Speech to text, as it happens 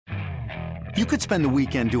You could spend the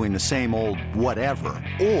weekend doing the same old whatever,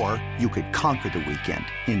 or you could conquer the weekend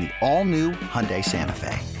in the all-new Hyundai Santa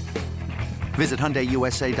Fe. Visit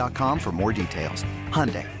HyundaiUSA.com for more details.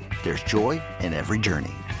 Hyundai, there's joy in every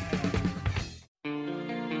journey.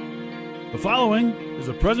 The following is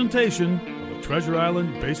a presentation of the Treasure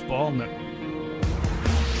Island Baseball Network.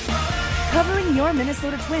 Covering your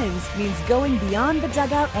Minnesota Twins means going beyond the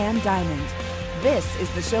dugout and diamond. This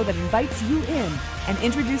is the show that invites you in and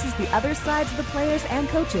introduces the other side to the players and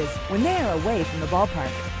coaches when they are away from the ballpark.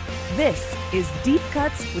 This is Deep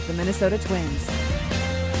Cuts with the Minnesota Twins.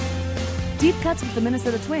 Deep Cuts with the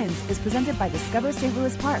Minnesota Twins is presented by Discover St.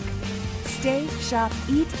 Louis Park. Stay, shop,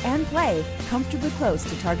 eat, and play comfortably close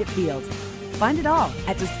to Target Field. Find it all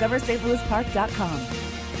at discoverstlouispark.com.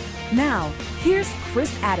 Now, here's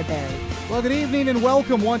Chris Atterbury. Well, good evening and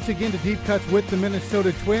welcome once again to Deep Cuts with the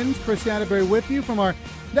Minnesota Twins. Chris Atterbury with you from our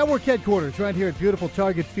network headquarters right here at beautiful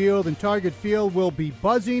Target Field. And Target Field will be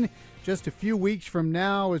buzzing just a few weeks from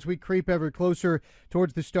now as we creep ever closer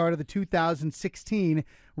towards the start of the 2016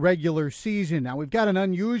 regular season. Now, we've got an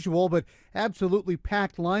unusual but absolutely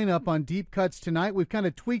packed lineup on Deep Cuts tonight. We've kind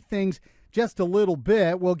of tweaked things just a little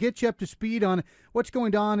bit. We'll get you up to speed on what's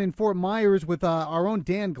going on in Fort Myers with our own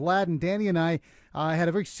Dan Gladden. Danny and I had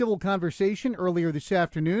a very civil conversation earlier this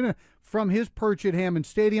afternoon from his perch at Hammond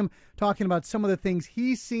Stadium, talking about some of the things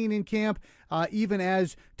he's seen in camp, even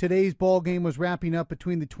as today's ball game was wrapping up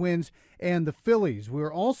between the Twins and the Phillies.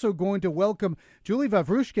 We're also going to welcome Julie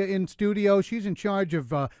Vavrushka in studio. She's in charge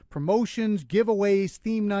of promotions, giveaways,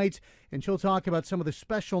 theme nights, and she'll talk about some of the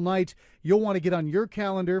special nights you'll want to get on your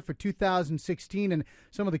calendar for 2016 and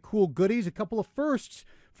some of the cool goodies, a couple of firsts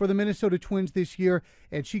for the Minnesota Twins this year,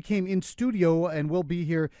 and she came in studio and will be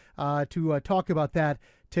here to talk about that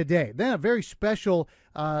today. Then a very special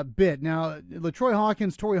bit. Now, LaTroy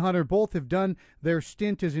Hawkins, Torii Hunter both have done their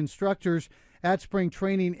stint as instructors at spring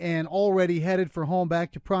training and already headed for home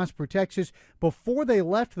back to Prosper, Texas. Before they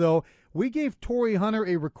left, though, we gave Torii Hunter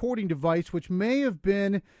a recording device, which may have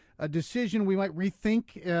been a decision we might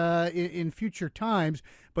rethink in future times.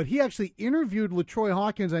 But he actually interviewed LaTroy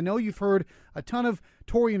Hawkins. I know you've heard a ton of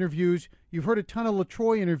Torii interviews. You've heard a ton of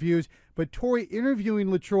LaTroy interviews. But Torii interviewing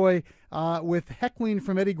LaTroy with heckling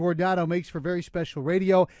from Eddie Guardado makes for very special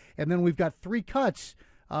radio. And then we've got three cuts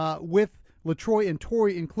with LaTroy and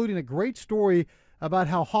Torii, including a great story about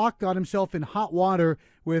how Hawk got himself in hot water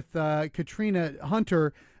with Katrina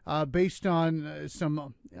Hunter based on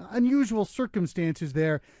some unusual circumstances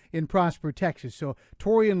there in Prosper, Texas. So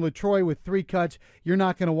Torii and LaTroy with three cuts. You're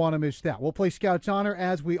not going to want to miss that. We'll play Scouts Honor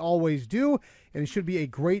as we always do, and it should be a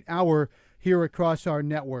great hour here across our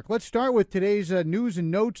network. Let's start with today's news and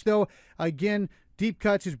notes, though. Again, Deep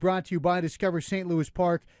Cuts is brought to you by Discover St. Louis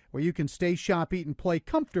Park, where you can stay, shop, eat, and play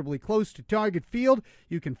comfortably close to Target Field.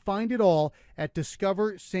 You can find it all at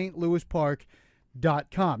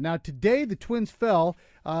discoverstlouispark.com. Now, today the Twins fell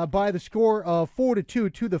by the score of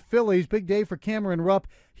 4-2 to the Phillies. Big day for Cameron Rupp.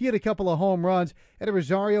 He had a couple of home runs. Eddie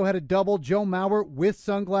Rosario had a double. Joe Mauer with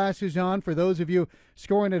sunglasses on. For those of you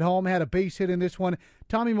scoring at home, had a base hit in this one.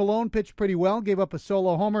 Tommy Malone pitched pretty well, gave up a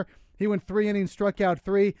solo homer. He went 3 innings, struck out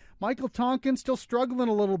 3. Michael Tonkin still struggling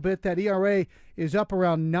a little bit. That ERA is up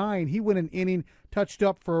around 9. He went an inning, touched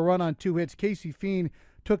up for a run on 2 hits. Casey Fien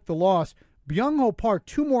took the loss. Byung-Ho Park,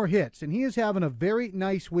 2 more hits, and he is having a very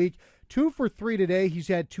nice week. 2 for 3 today. He's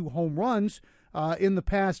had 2 home runs in the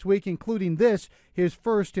past week, including this, his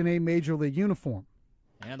first in a Major League uniform.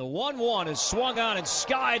 And the 1-1 is swung on and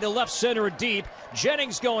skied to left center deep.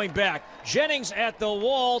 Jennings going back. Jennings at the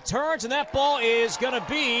wall, turns, and that ball is going to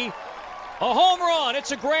be a home run.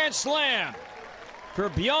 It's a grand slam for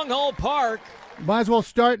Byung-Ho Park. Might as well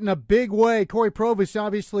start in a big way. Corey Provis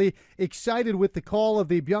obviously excited with the call of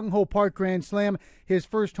the Byung-Ho Park Grand Slam, his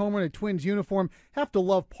first homer in a Twins uniform. Have to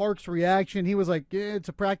love Park's reaction. He was like, it's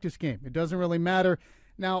a practice game. It doesn't really matter.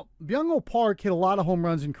 Now, Byung-Ho Park hit a lot of home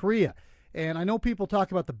runs in Korea. And I know people talk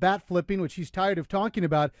about the bat flipping, which he's tired of talking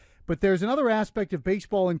about, but there's another aspect of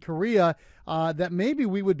baseball in Korea that maybe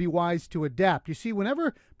we would be wise to adapt. You see,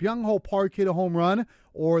 whenever Byung-Ho Park hit a home run,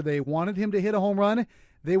 or they wanted him to hit a home run,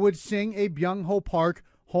 they would sing a Byung-Ho Park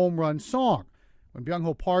home run song. When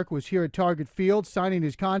Byung-Ho Park was here at Target Field signing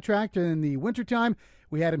his contract in the wintertime,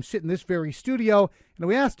 we had him sit in this very studio, and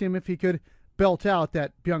we asked him if he could belt out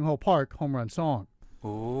that Byung-Ho Park home run song.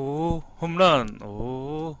 오, 홈런,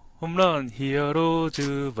 오, 홈런,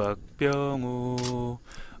 히어로즈 박병호.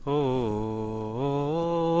 오,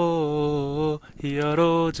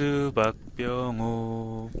 히어로즈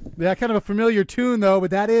박병호. Yeah, kind of a familiar tune, though,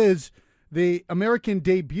 but that is the American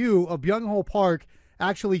debut of Byung-Ho Park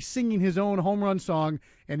actually singing his own home run song,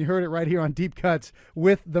 and you heard it right here on Deep Cuts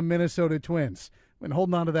with the Minnesota Twins. Been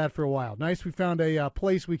holding on to that for a while. Nice, we found a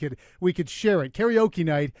place we could share it. Karaoke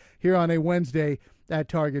night here on a Wednesday at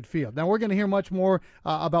Target Field. Now, we're going to hear much more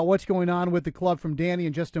about what's going on with the club from Danny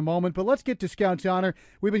in just a moment, but let's get to Scouts Honor.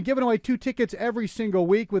 We've been giving away 2 tickets every single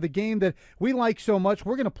week with a game that we like so much.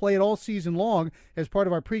 We're going to play it all season long as part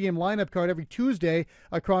of our pregame lineup card every Tuesday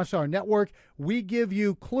across our network. We give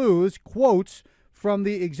you clues, quotes from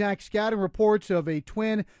the exact scouting reports of a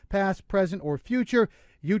Twin, past, present, or future.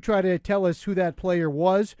 You try to tell us who that player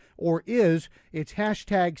was or is. It's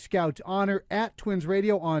hashtag Scouts Honor at Twins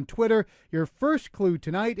Radio on Twitter. Your first clue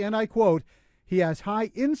tonight, and I quote, he has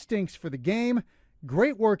high instincts for the game,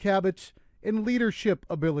 great work habits, and leadership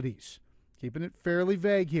abilities. Keeping it fairly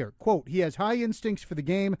vague here. Quote, he has high instincts for the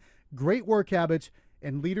game, great work habits,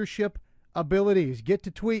 and leadership abilities. Get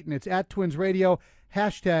to tweeting. It's at Twins Radio,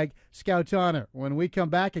 hashtag Scouts Honor. When we come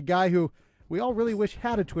back, a guy who we all really wish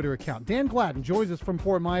had a Twitter account. Dan Gladden joins us from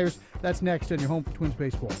Fort Myers. That's next on your home for Twins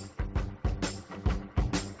baseball.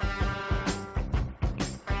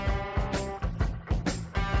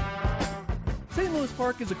 St. Louis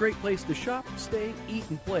Park is a great place to shop, stay, eat,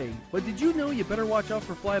 and play. But did you know you better watch out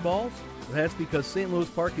for fly balls? Well, that's because St. Louis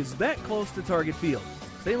Park is that close to Target Field.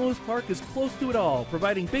 St. Louis Park is close to it all,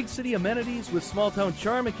 providing big city amenities with small-town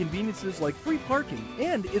charm and conveniences like free parking,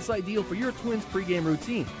 and it's ideal for your Twins pregame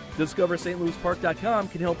routine. DiscoverStLouisPark.com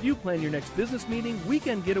can help you plan your next business meeting,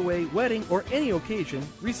 weekend getaway, wedding, or any occasion.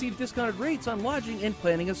 Receive discounted rates on lodging and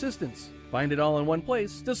planning assistance. Find it all in one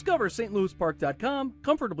place. DiscoverStLouisPark.com,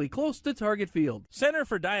 comfortably close to Target Field. Center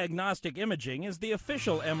for Diagnostic Imaging is the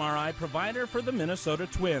official MRI provider for the Minnesota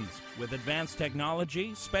Twins. With advanced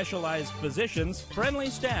technology, specialized physicians, friendly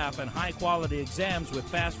staff, and high-quality exams with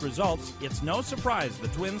fast results, it's no surprise the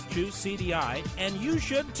Twins choose CDI, and you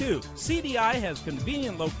should too. CDI has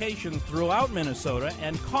convenient locations throughout Minnesota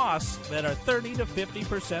and costs that are 30 to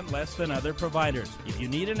 50% less than other providers. If you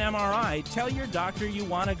need an MRI, tell your doctor you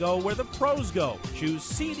want to go where the pros go. Choose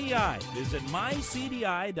CDI. Visit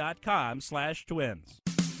mycdi.com/twins.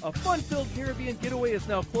 A fun-filled Caribbean getaway is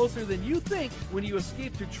now closer than you think when you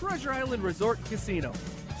escape to Treasure Island Resort and Casino.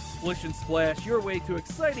 Splish and splash your way to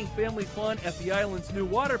exciting family fun at the island's new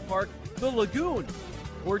water park, the Lagoon.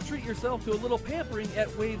 Or treat yourself to a little pampering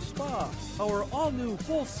at Wave Spa, our all-new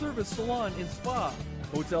full-service salon and spa.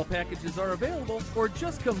 Hotel packages are available, or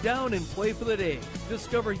just come down and play for the day.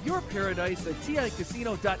 Discover your paradise at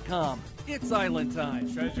TICasino.com. It's island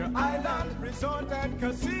time. Treasure Island Resort and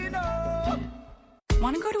Casino.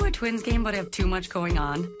 Want to go to a Twins game but have too much going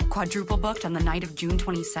on? Quadruple booked on the night of June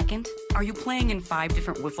 22nd? Are you playing in 5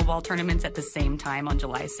 different wiffle ball tournaments at the same time on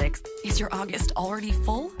July 6th? Is your August already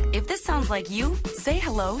full? If this sounds like you, say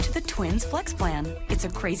hello to the Twins Flex Plan. It's a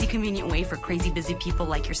crazy convenient way for crazy busy people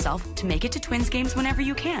like yourself to make it to Twins games whenever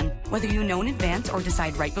you can, whether you know in advance or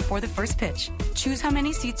decide right before the first pitch. Choose how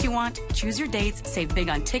many seats you want, choose your dates, save big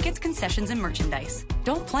on tickets, concessions, and merchandise.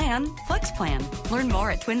 Don't plan, Flex Plan. Learn more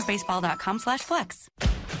at twinsbaseball.com/flex.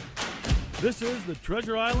 This is the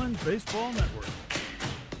Treasure Island Baseball Network.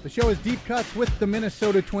 The show is Deep Cuts with the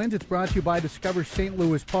Minnesota Twins. It's brought to you by Discover St.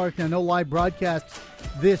 Louis Park. Now, no live broadcasts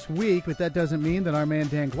this week, but that doesn't mean that our man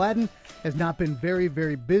Dan Gladden has not been very,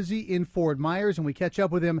 very busy in Fort Myers, and we catch up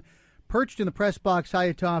with him perched in the press box high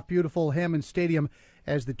atop beautiful Hammond Stadium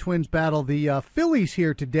as the Twins battle the Phillies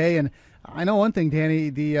here today. And I know one thing,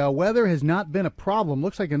 Danny, the weather has not been a problem.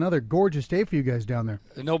 Looks like another gorgeous day for you guys down there.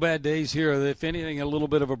 No bad days here. If anything, a little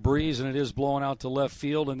bit of a breeze, and it is blowing out to left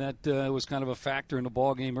field, and that was kind of a factor in the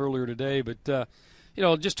ball game earlier today. But,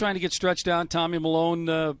 just trying to get stretched out. Tommy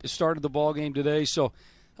Malone started the ball game today, so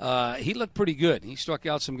he looked pretty good. He struck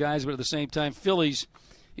out some guys, but at the same time, Phillies,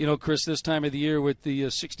 Chris, this time of the year with the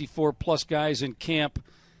 64-plus guys in camp,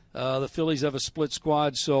 the Phillies have a split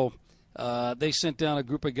squad, so they sent down a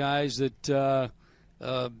group of guys that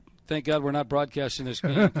thank God we're not broadcasting this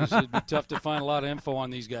game because it'd be tough to find a lot of info on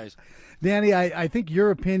these guys. Danny, I think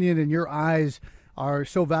your opinion and your eyes are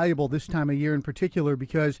so valuable this time of year in particular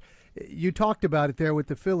because you talked about it there with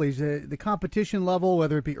the Phillies. The competition level,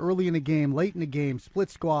 whether it be early in the game, late in the game, split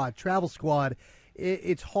squad, travel squad,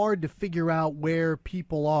 it's hard to figure out where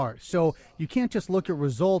people are. So you can't just look at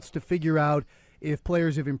results to figure out if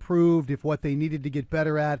players have improved, if what they needed to get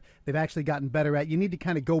better at, they've actually gotten better at. You need to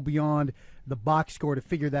kind of go beyond the box score to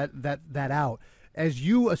figure that out. As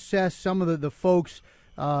you assess some of the folks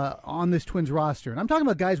on this Twins roster, and I'm talking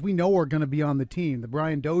about guys we know are going to be on the team, the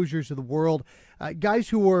Brian Doziers of the world, guys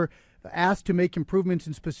who were asked to make improvements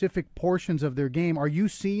in specific portions of their game. Are you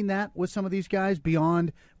seeing that with some of these guys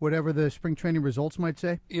beyond whatever the spring training results might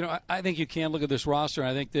say? I think you can look at this roster.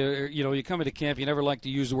 I think you come into camp, you never like to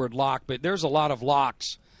use the word lock, but there's a lot of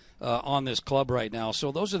locks on this club right now.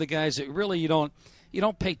 So those are the guys that really you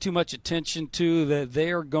don't pay too much attention to, that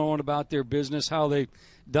they're going about their business, how they've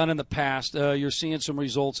done in the past. You're seeing some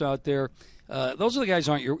results out there. Those are the guys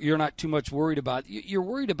you're not too much worried about. You're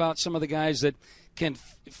worried about some of the guys that can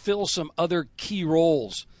fill some other key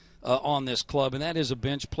roles on this club, and that is a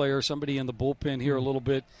bench player, somebody in the bullpen here a little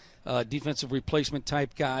bit, defensive replacement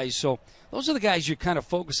type guys. So those are the guys you're kind of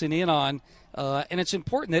focusing in on, and it's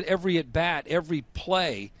important that every at-bat, every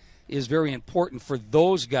play is very important for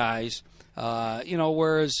those guys.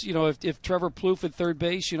 Whereas, if Trevor Plouffe at third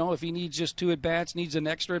base, if he needs just 2 at-bats, needs an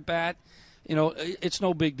extra at-bat, it's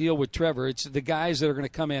no big deal with Trevor. It's the guys that are going to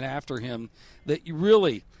come in after him that you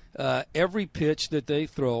really every pitch that they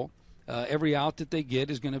throw, every out that they get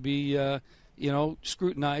is going to be,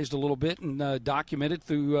 scrutinized a little bit and documented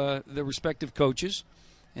through the respective coaches.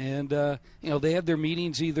 And, they have their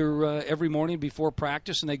meetings either every morning before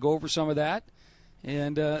practice, and they go over some of that.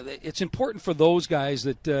 And it's important for those guys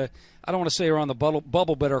that, I don't want to say are on the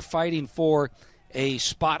bubble, but are fighting for a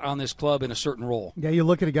spot on this club in a certain role. Yeah, you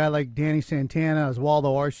look at a guy like Danny Santana, Oswaldo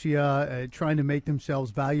Arcia, trying to make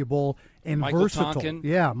themselves valuable and Michael versatile. Tonkin.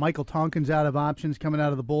 Yeah, Michael Tonkin's out of options coming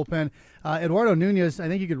out of the bullpen. Eduardo Nunez, I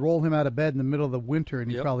think you could roll him out of bed in the middle of the winter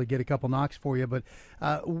and he'd probably get a couple knocks for you. But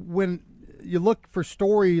when you look for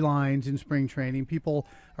storylines in spring training, people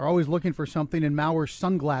are always looking for something, and Mauer's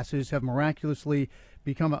sunglasses have miraculously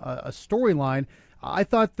become a storyline. I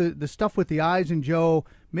thought the stuff with the eyes and Joe,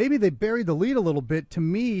 maybe they buried the lead a little bit. To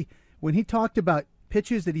me, when he talked about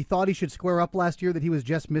pitches that he thought he should square up last year that he was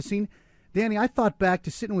just missing, Danny, I thought back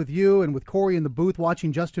to sitting with you and with Corey in the booth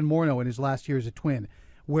watching Justin Morneau in his last year as a Twin,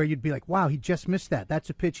 where you'd be like, wow, he just missed that. That's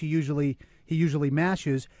a pitch he usually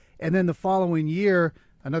mashes. And then the following year,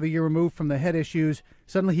 another year removed from the head issues,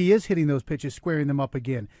 suddenly he is hitting those pitches, squaring them up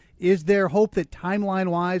again. Is there hope that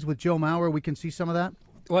timeline-wise with Joe Mauer we can see some of that?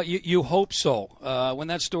 Well, you hope so. When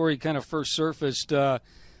that story kind of first surfaced, I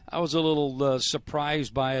was a little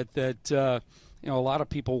surprised by it that a lot of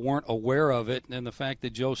people weren't aware of it, and the fact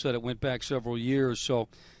that Joe said it went back several years. So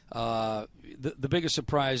the biggest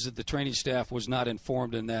surprise that the training staff was not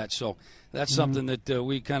informed in that. So that's something that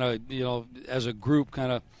we kind of, as a group,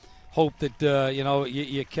 kind of hope that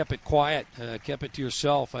you kept it quiet, kept it to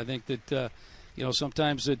yourself. I think that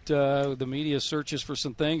sometimes that the media searches for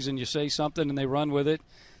some things and you say something and they run with it.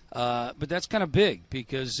 But that's kind of big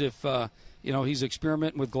because if, he's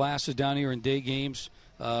experimenting with glasses down here in day games,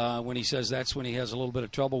 when he says that's when he has a little bit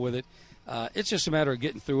of trouble with it, it's just a matter of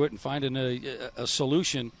getting through it and finding a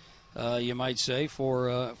solution, you might say,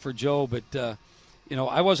 for Joe. But,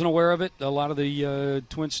 I wasn't aware of it. A lot of the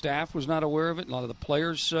Twin staff was not aware of it. A lot of the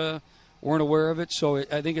players weren't aware of it. So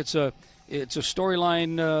I think it's a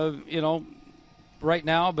storyline, right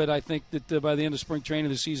now, but I think that by the end of spring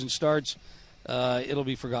training, the season starts, it'll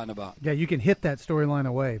be forgotten about. Yeah, you can hit that storyline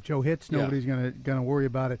away. If Joe hits, nobody's gonna worry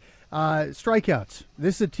about it. Strikeouts.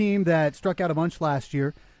 This is a team that struck out a bunch last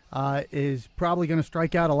year. Is probably going to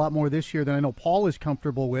strike out a lot more this year than I know Paul is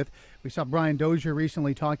comfortable with. We saw Brian Dozier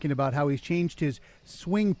recently talking about how he's changed his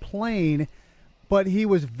swing plane, but he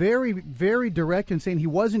was very, very direct in saying he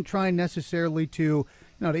wasn't trying necessarily to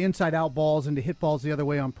inside out balls and to hit balls the other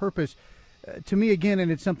way on purpose. To me, again,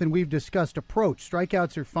 and it's something we've discussed, approach.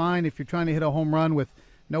 Strikeouts are fine if you're trying to hit a home run with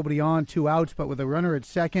nobody on, 2 outs, but with a runner at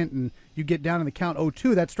second and you get down in the count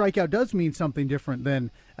 0-2, that strikeout does mean something different than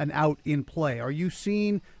an out in play. Are you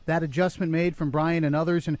seeing that adjustment made from Brian and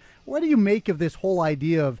others? And what do you make of this whole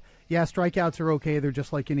idea of, strikeouts are okay, they're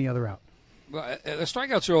just like any other out? Well, the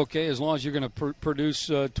strikeouts are okay as long as you're going to produce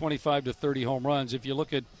 25 to 30 home runs. If you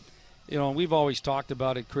look at, we've always talked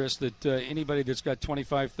about it, Chris, that anybody that's got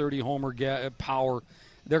 25, 30 homer power,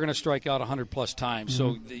 they're going to strike out 100-plus times.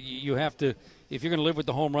 Mm-hmm. So you have to, if you're going to live with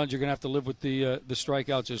the home runs, you're going to have to live with the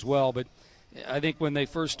strikeouts as well. But I think when they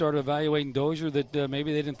first started evaluating Dozier, that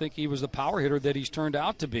maybe they didn't think he was the power hitter that he's turned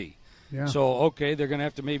out to be. Yeah. So, okay, they're going to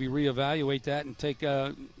have to maybe reevaluate that and take,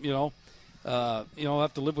 have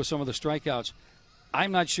to live with some of the strikeouts.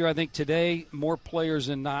 I'm not sure. I think today more players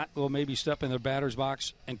than not will maybe step in their batter's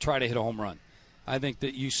box and try to hit a home run. I think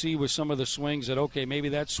that you see with some of the swings that, okay, maybe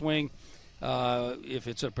that swing, if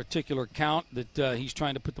it's a particular count, that he's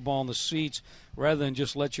trying to put the ball in the seats rather than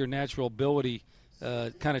just let your natural ability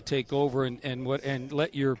kind of take over and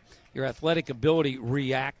let your athletic ability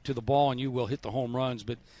react to the ball, and you will hit the home runs.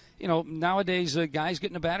 But, nowadays guys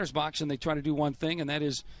get in the batter's box and they try to do one thing, and that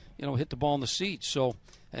is, hit the ball in the seats. So,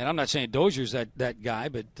 and I'm not saying Dozier's that guy,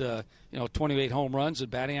 but 28 home runs, the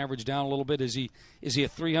batting average down a little bit. Is he a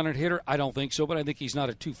 300 hitter? I don't think so, but I think he's not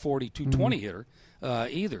a 240, 220 hitter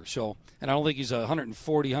either. So, and I don't think he's a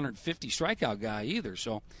 140, 150 strikeout guy either.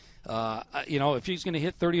 So, if he's going to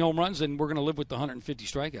hit 30 home runs, then we're going to live with the 150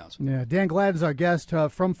 strikeouts. Yeah, Dan Gladden's our guest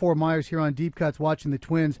from Fort Myers here on Deep Cuts, watching the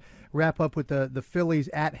Twins wrap up with the Phillies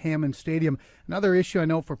at Hammond Stadium. Another issue I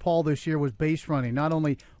know for Paul this year was base running, not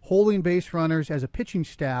only holding base runners as a pitching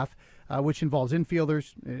staff, which involves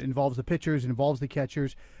infielders, it involves the pitchers, it involves the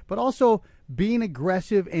catchers, but also being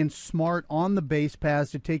aggressive and smart on the base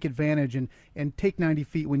paths to take advantage and take 90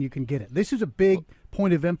 feet when you can get it. This is a big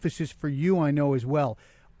point of emphasis for you, I know, as well.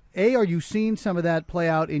 A, are you seeing some of that play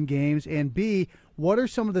out in games? And B, what are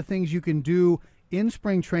some of the things you can do in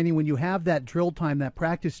spring training when you have that drill time, that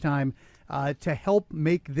practice time, to help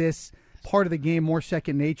make this part of the game more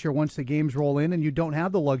second nature once the games roll in and you don't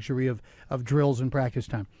have the luxury of drills and practice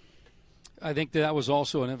time? I think that was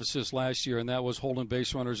also an emphasis last year, and that was holding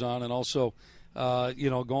base runners on and also,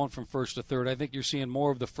 going from first to third. I think you're seeing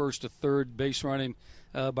more of the first to third base running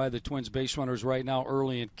by the Twins base runners right now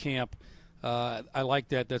early in camp. I like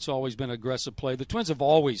that. That's always been aggressive play. The Twins have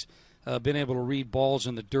always been able to read balls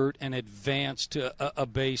in the dirt and advance to a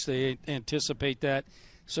base. They anticipate that.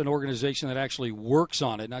 It's an organization that actually works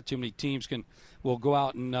on it. Not too many teams will go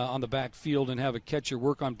out and on the backfield and have a catcher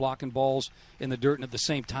work on blocking balls in the dirt, and at the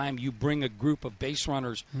same time you bring a group of base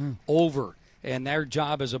runners over. And their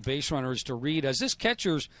job as a base runner is to read. As this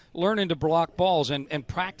catcher's learning to block balls and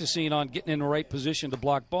practicing on getting in the right position to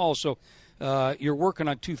block balls. So you're working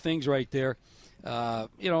on two things right there.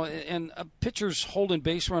 And pitchers holding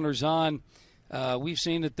base runners on, we've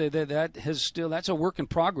seen that's a work in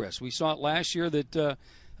progress. We saw it last year that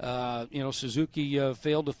Suzuki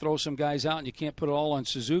failed to throw some guys out, and you can't put it all on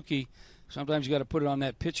Suzuki. Sometimes you got to put it on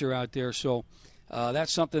that pitcher out there. So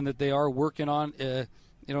that's something that they are working on.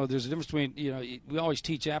 There's a difference between we always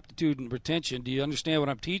teach aptitude and retention. Do you understand what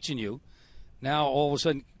I'm teaching you? Now all of a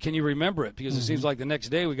sudden, can you remember it? Because it seems like the next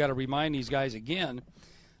day we got to remind these guys again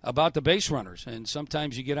about the base runners. And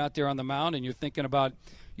sometimes you get out there on the mound and you're thinking about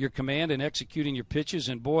your command and executing your pitches.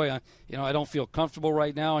 And boy, I don't feel comfortable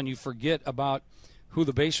right now. And you forget about who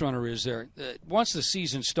the base runner is there. Once the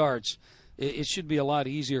season starts, it should be a lot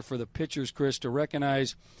easier for the pitchers, Chris, to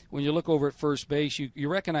recognize when you look over at first base, you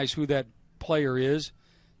recognize who that player is.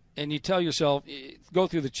 And you tell yourself, go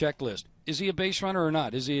through the checklist. Is he a base runner or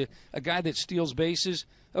not? Is he a guy that steals bases?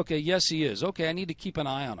 Okay, yes, he is. Okay, I need to keep an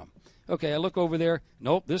eye on him. Okay, I look over there.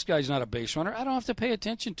 Nope, this guy's not a base runner. I don't have to pay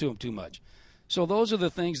attention to him too much. So those are the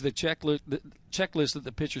things, the checklist that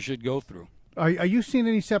the pitcher should go through. Are you seeing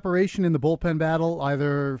any separation in the bullpen battle,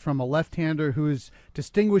 either from a left-hander who's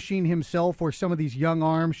distinguishing himself or some of these young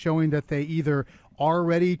arms showing that they either are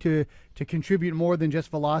ready to contribute more than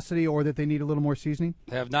just velocity or that they need a little more seasoning?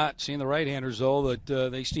 Have not seen the right-handers, though,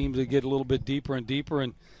 that they seem to get a little bit deeper and deeper.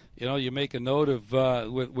 And, you make a note of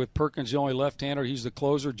with Perkins, the only left-hander, he's the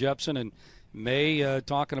closer, Jepson, and May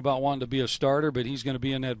talking about wanting to be a starter, but he's going to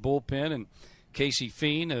be in that bullpen. And Casey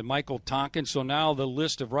Fiend and Michael Tonkin. So now the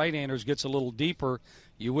list of right-handers gets a little deeper.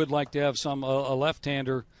 You would like to have a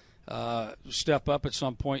left-hander step up at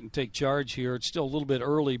some point and take charge here. It's still a little bit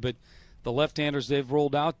early, but the left-handers they've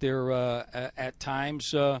rolled out there at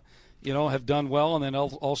times, have done well, and then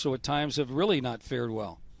also at times have really not fared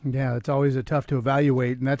well. Yeah, it's always tough to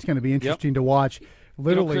evaluate, and that's going to be interesting to watch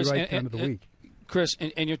literally Chris, right down to the week. Chris,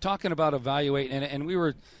 and you're talking about evaluate, and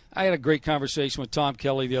I had a great conversation with Tom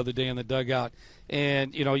Kelly the other day in the dugout,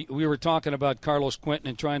 and we were talking about Carlos Quentin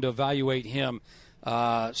and trying to evaluate him.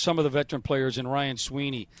 Some of the veteran players and Ryan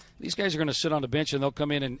Sweeney. These guys are going to sit on the bench and they'll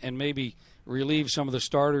come in and maybe relieve some of the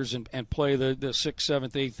starters and play the 6th,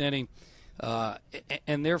 7th, 8th inning.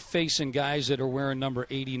 And they're facing guys that are wearing number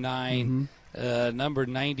 89, number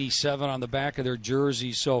 97 on the back of their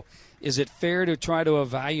jerseys. So is it fair to try to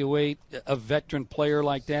evaluate a veteran player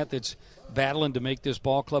like that's battling to make this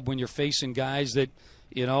ball club when you're facing guys that,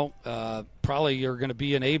 probably are going to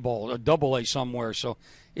be an A-ball, a double A somewhere? So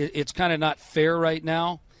it's kind of not fair right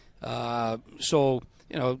now.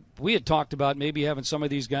 We had talked about maybe having some of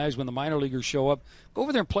these guys when the minor leaguers show up, go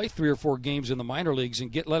over there and play 3 or 4 games in the minor leagues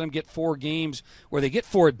and let them get 4 games where they get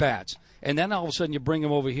 4 at-bats. And then all of a sudden you bring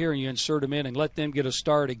them over here and you insert them in and let them get a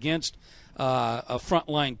start against a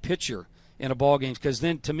frontline pitcher in a ball game. Because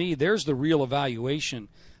then, to me, there's the real evaluation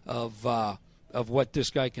of what this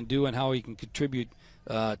guy can do and how he can contribute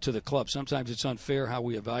to the club. Sometimes it's unfair how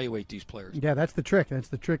we evaluate these players. Yeah, that's the trick. That's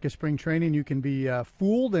the trick of spring training. You can be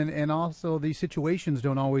fooled, and also these situations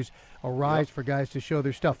don't always arise for guys to show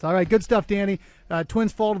their stuff. All right, good stuff, Danny.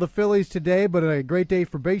 Twins fall to the Phillies today, but a great day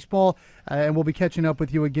for baseball, and we'll be catching up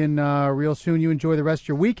with you again real soon. You enjoy the rest of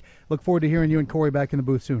your week. Look forward to hearing you and Corey back in the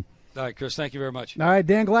booth soon. All right, Chris, thank you very much. All right,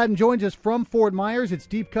 Dan Gladden joins us from Fort Myers. It's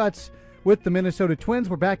Deep Cuts with the Minnesota Twins.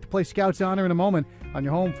 We're back to play Scouts Honor in a moment on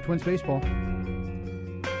your home for Twins baseball.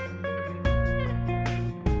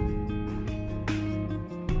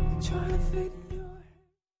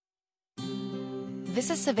 This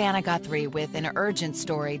is Savannah Guthrie with an urgent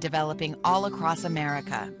story developing all across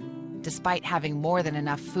America. Despite having more than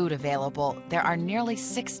enough food available, there are nearly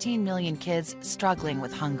 16 million kids struggling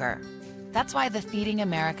with hunger. That's why the Feeding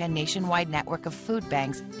America nationwide network of food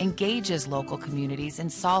banks engages local communities in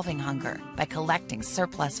solving hunger by collecting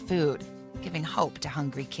surplus food, giving hope to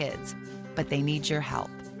hungry kids. But they need your help.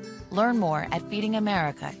 Learn more at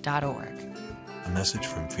feedingamerica.org. A message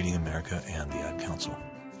from Feeding America and the Ad Council.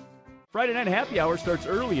 Friday Night Happy Hour starts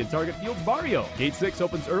early in Target Field's Barrio. Gate 6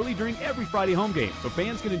 opens early during every Friday home game, so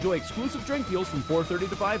fans can enjoy exclusive drink deals from 4:30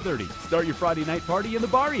 to 5:30. Start your Friday night party in the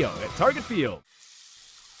Barrio at Target Field.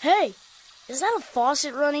 Hey, is that a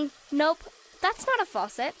faucet running? Nope, that's not a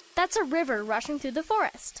faucet. That's a river rushing through the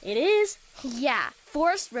forest. It is? Yeah,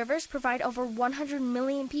 forest rivers provide over 100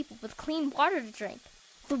 million people with clean water to drink.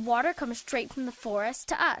 The water comes straight from the forest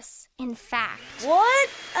to us. In fact... What?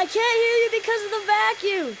 I can't hear you because of the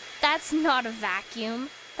vacuum. That's not a vacuum.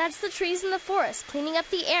 That's the trees in the forest cleaning up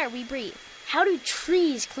the air we breathe. How do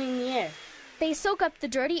trees clean the air? They soak up the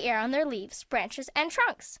dirty air on their leaves, branches, and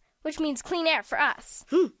trunks, which means clean air for us.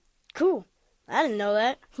 Cool. I didn't know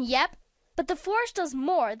that. Yep. But the forest does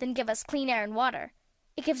more than give us clean air and water.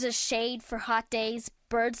 It gives us shade for hot days,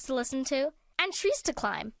 birds to listen to, and trees to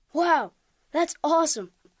climb. Wow, that's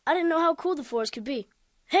awesome. I didn't know how cool the forest could be.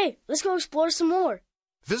 Hey, let's go explore some more.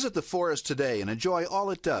 Visit the forest today and enjoy all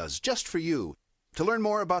it does, just for you. To learn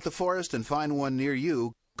more about the forest and find one near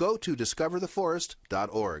you, go to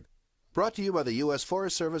discovertheforest.org. Brought to you by the U.S.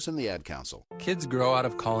 Forest Service and the Ad Council. Kids grow out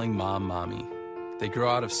of calling Mom, Mommy. They grow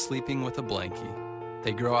out of sleeping with a blankie.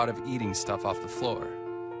 They grow out of eating stuff off the floor.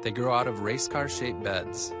 They grow out of race car-shaped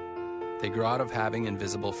beds. They grow out of having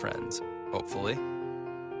invisible friends, hopefully.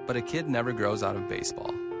 But a kid never grows out of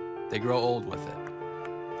baseball. They grow old with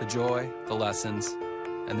it. The joy, the lessons,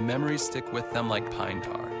 and the memories stick with them like pine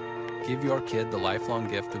tar. Give your kid the lifelong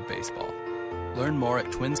gift of baseball. Learn more at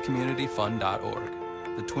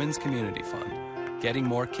twinscommunityfund.org. The Twins Community Fund, getting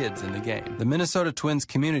more kids in the game. The Minnesota Twins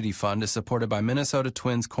Community Fund is supported by Minnesota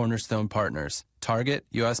Twins Cornerstone Partners, Target,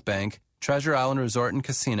 U.S. Bank, Treasure Island Resort and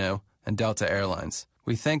Casino, and Delta Airlines.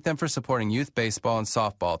 We thank them for supporting youth baseball and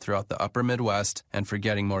softball throughout the upper Midwest and for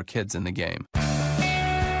getting more kids in the game.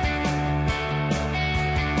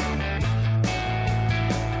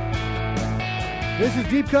 This is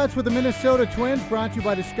Deep Cuts with the Minnesota Twins, brought to you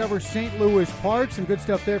by Discover St. Louis Park. Some good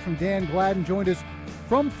stuff there from Dan Gladden. Joined us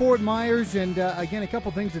from Fort Myers. And, again, a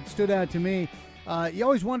couple things that stood out to me. You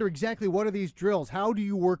always wonder exactly what are these drills? How do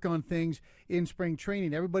you work on things in spring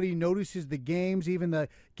training? Everybody notices the games, even the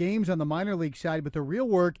games on the minor league side, but the real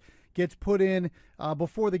work gets put in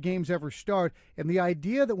before the games ever start. And the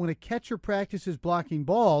idea that when a catcher practices blocking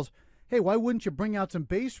balls, hey, why wouldn't you bring out some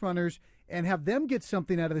base runners and have them get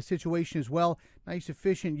something out of the situation as well? Nice,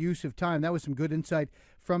 efficient use of time. That was some good insight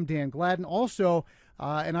from Dan Gladden. Also,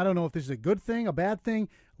 and I don't know if this is a good thing, a bad thing,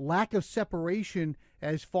 lack of separation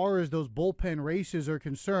as far as those bullpen races are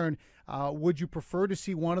concerned. Would you prefer to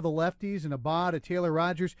see one of the lefties, an Abad, a Taylor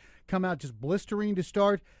Rogers, come out just blistering to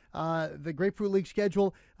start the Grapefruit League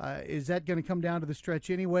schedule? Is that going to come down to the stretch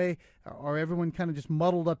anyway? Or everyone kind of just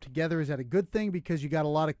muddled up together? Is that a good thing because you got a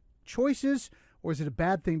lot of choices? Or is it a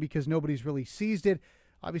bad thing because nobody's really seized it?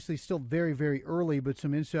 Obviously still very, very early, but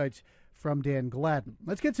some insights from Dan Gladden.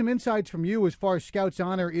 Let's get some insights from you as far as Scouts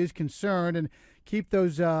Honor is concerned, and keep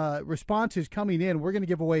those responses coming in. We're going to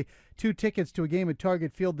give away 2 tickets to a game at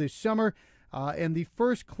Target Field this summer, and the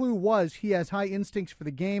first clue was he has high instincts for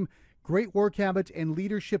the game, great work habits, and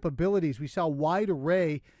leadership abilities. We saw a wide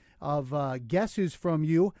array of guesses from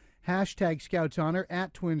you. Hashtag Scouts Honor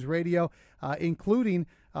at Twins Radio, including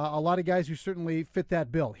a lot of guys who certainly fit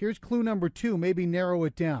that bill. Here's clue number 2, maybe narrow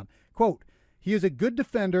it down. Quote, he is a good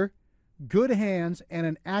defender, good hands, and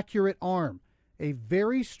an accurate arm. A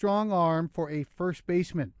very strong arm for a first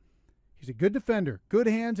baseman. He's a good defender, good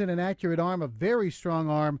hands, and an accurate arm. A very strong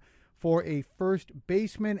arm for a first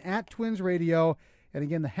baseman at Twins Radio. And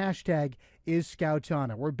again, the hashtag is Scouts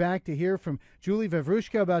Honor. We're back to hear from Julie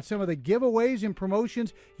Vavrushka about some of the giveaways and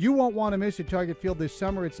promotions you won't want to miss at Target Field this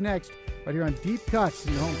summer. It's next, right here on Deep Cuts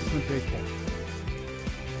in the home for Twins baseball.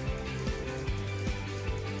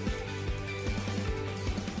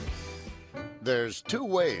 There's two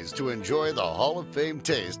ways to enjoy the Hall of Fame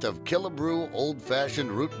taste of Killebrew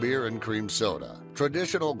Old-Fashioned Root Beer and Cream Soda.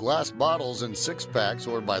 Traditional glass bottles in 6-packs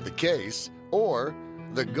or by the case, or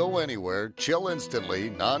the Go Anywhere, Chill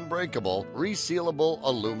Instantly, non-breakable, resealable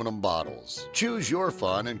aluminum bottles. Choose your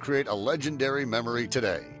fun and create a legendary memory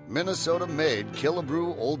today. Minnesota-made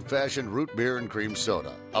Killebrew Old-Fashioned Root Beer and Cream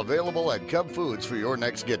Soda. Available at Cub Foods for your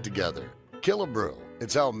next get-together. Killebrew.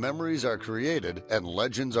 It's how memories are created and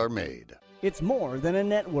legends are made. It's more than a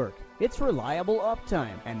network. It's reliable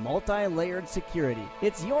uptime and multi-layered security.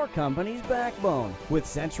 It's your company's backbone. With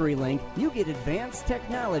CenturyLink, you get advanced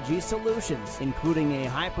technology solutions, including a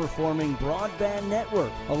high-performing broadband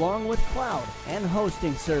network, along with cloud and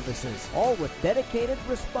hosting services, all with dedicated,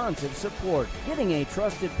 responsive support. Getting a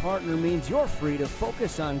trusted partner means you're free to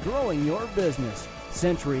focus on growing your business.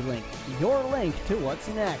 CenturyLink, your link to what's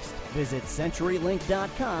next. Visit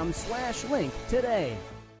CenturyLink.com/link today.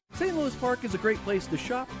 St. Louis Park is a great place to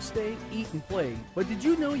shop, stay, eat, and play. But did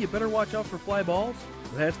you know you better watch out for fly balls?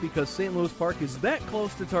 Well, that's because St. Louis Park is that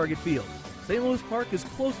close to Target Field. St. Louis Park is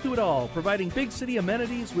close to it all, providing big city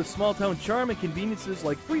amenities with small-town charm and conveniences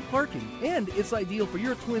like free parking. And it's ideal for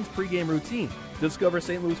your Twins pregame routine.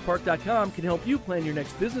 DiscoverStLouisPark.com can help you plan your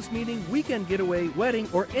next business meeting, weekend getaway, wedding,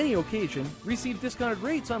 or any occasion. Receive discounted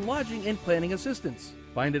rates on lodging and planning assistance.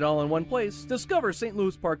 Find it all in one place.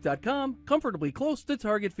 DiscoverStLouisPark.com, comfortably close to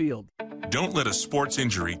Target Field. Don't let a sports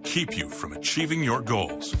injury keep you from achieving your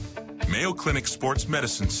goals. Mayo Clinic Sports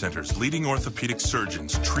Medicine Center's leading orthopedic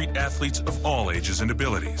surgeons treat athletes of all ages and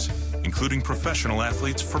abilities, including professional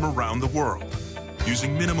athletes from around the world,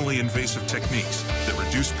 using minimally invasive techniques that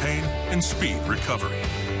reduce pain and speed recovery.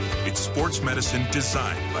 It's sports medicine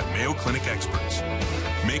designed by Mayo Clinic experts.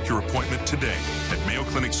 Make your appointment today at Mayo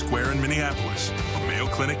Clinic Square in Minneapolis or Mayo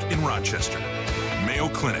Clinic in Rochester. Mayo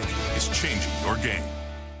Clinic is changing your game.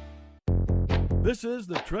 This is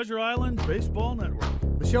the Treasure Island Baseball Network.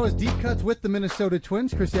 The show is Deep Cuts with the Minnesota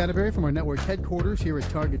Twins. Chris Atterbury from our network headquarters here at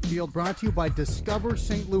Target Field, brought to you by Discover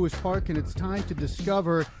St. Louis Park, and it's time to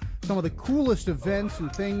discover some of the coolest events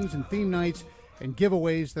and things and theme nights and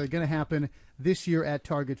giveaways that are going to happen this year at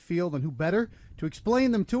Target Field. And who better to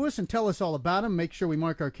explain them to us and tell us all about them, make sure we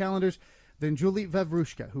mark our calendars, than Julie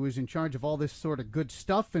Vavrushka, who is in charge of all this sort of good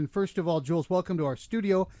stuff. And first of all, Jules, welcome to our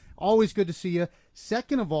studio. Always good to see you.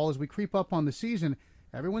 Second of all, as we creep up on the season,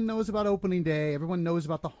 everyone knows about opening day. Everyone knows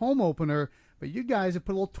about the home opener. But you guys have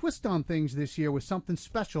put a little twist on things this year with something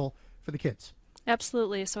special for the kids.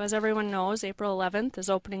 Absolutely. So as everyone knows, April 11th is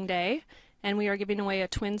opening day, and we are giving away a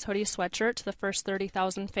Twins hoodie sweatshirt to the first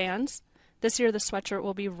 30,000 fans. This year the sweatshirt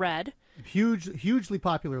will be red. Hugely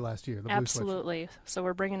popular last year, the blue Absolutely. So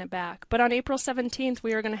we're bringing it back. But on April 17th,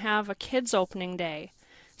 we are going to have a kids opening day.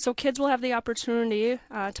 So kids will have the opportunity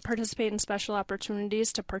to participate in special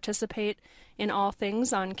opportunities, to participate in all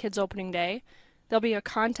things on kids opening day. There'll be a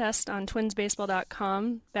contest on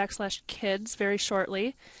twinsbaseball.com/kids very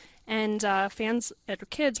shortly. And fans and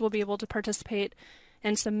kids will be able to participate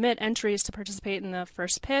and submit entries to participate in the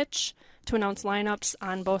first pitch, to announce lineups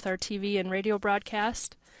on both our TV and radio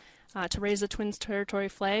broadcast, to raise the Twins territory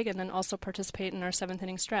flag, and then also participate in our seventh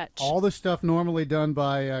inning stretch. All the stuff normally done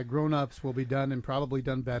by grown-ups will be done, and probably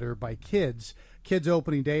done better, by kids. Kids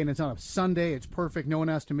opening day, and it's on a Sunday. It's perfect. No one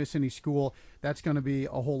has to miss any school. That's going to be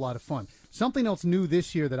a whole lot of fun. Something else new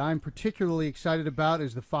this year that I'm particularly excited about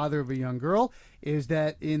as the father of a young girl is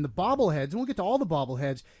that in the bobbleheads, and we'll get to all the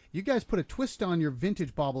bobbleheads, you guys put a twist on your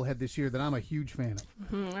vintage bobblehead this year that I'm a huge fan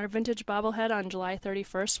of. Our vintage bobblehead on July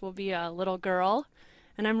 31st will be a little girl.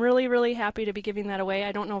 And I'm really, really happy to be giving that away.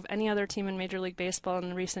 I don't know of any other team in Major League Baseball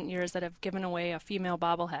in recent years that have given away a female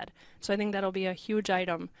bobblehead. So I think that'll be a huge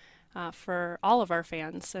item for all of our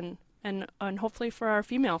fans and hopefully for our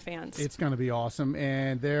female fans. It's going to be awesome.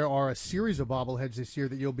 And there are a series of bobbleheads this year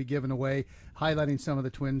that you'll be giving away, highlighting some of the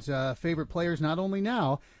Twins' favorite players, not only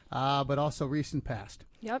now, but also recent past.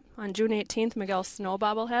 Yep. On June 18th, Miguel Sano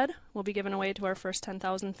bobblehead will be given away to our first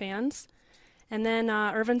 10,000 fans. And then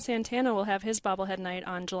Irvin Santana will have his bobblehead night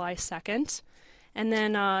on July 2nd. And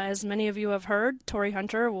then, as many of you have heard, Torrey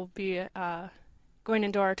Hunter will be going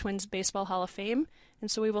into our Twins Baseball Hall of Fame. And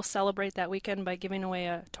so we will celebrate that weekend by giving away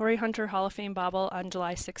a Torrey Hunter Hall of Fame bobble on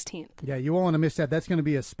July 16th. Yeah, you won't want to miss that. That's going to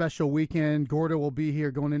be a special weekend. Gordo will be here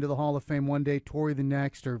going into the Hall of Fame one day, Torrey the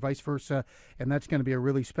next, or vice versa. And that's going to be a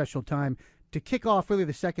really special time. to kick off really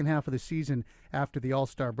the second half of the season after the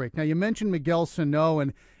All-Star break. Now, you mentioned Miguel Sano,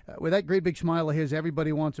 and with that great big smile of his,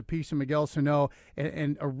 everybody wants a piece of Miguel Sano,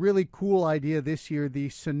 and a really cool idea this year, the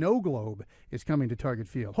Snow Globe is coming to Target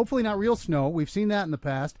Field. Hopefully not real snow. We've seen that in the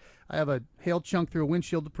past. I have a hail chunk through a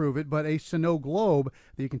windshield to prove it, but a Snow Globe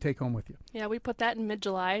that you can take home with you. Yeah, we put that in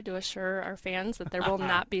mid-July to assure our fans that there will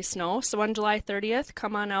not be snow. So on July 30th,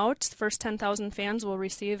 come on out. The first 10,000 fans will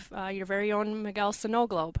receive your very own Miguel Snow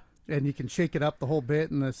Globe. And you can shake it up the whole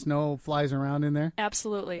bit, and the snow flies around in there?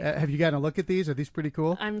 Absolutely. Have you gotten a look at these? Are these pretty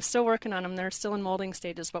cool? I'm still working on them. They're still in molding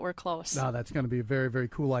stages, but we're close. No, that's going to be a very, very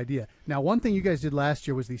cool idea. Now, one thing you guys did last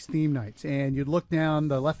year was these theme nights, and you'd look down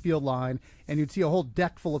the left field line, and you'd see a whole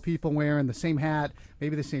deck full of people wearing the same hat,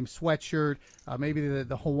 maybe the same sweatshirt, maybe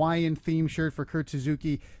the Hawaiian theme shirt for Kurt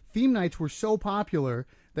Suzuki. Theme nights were so popular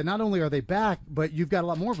that not only are they back, but you've got a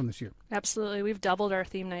lot more of them this year. Absolutely. We've doubled our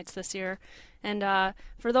theme nights this year. And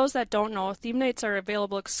for those that don't know, theme nights are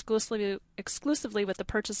available exclusively with the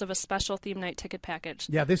purchase of a special theme night ticket package.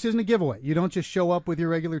 Yeah, this isn't a giveaway. You don't just show up with your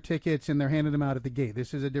regular tickets and they're handing them out at the gate.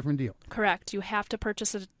 This is a different deal. Correct. You have to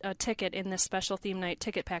purchase a ticket in this special theme night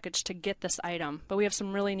ticket package to get this item. But we have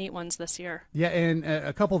some really neat ones this year. Yeah, and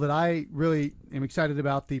a couple that I really am excited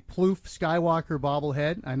about, the Plouffe Skywalker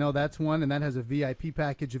bobblehead. I know that's one, and that has a VIP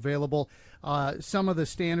package available. Some of the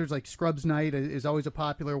standards, like Scrubs Night is always a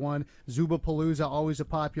popular one. Zubapalooza, always a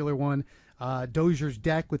popular one. Dozier's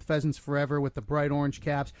Deck with Pheasants Forever with the bright orange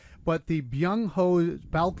caps. But the Byung-ho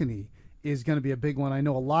balcony is going to be a big one. I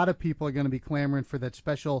know a lot of people are going to be clamoring for that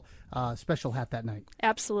special hat that night.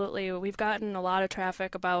 Absolutely. We've gotten a lot of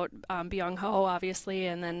traffic about Byung-ho, obviously,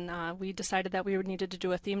 and then we decided that we needed to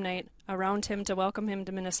do a theme night around him to welcome him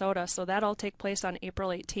to Minnesota. So that'll take place on April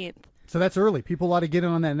 18th. So that's early. People ought to get in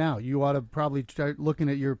on that now. You ought to probably start looking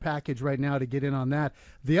at your package right now to get in on that.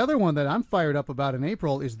 The other one that I'm fired up about in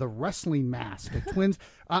April is the wrestling mask. The Twins.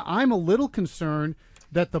 I'm a little concerned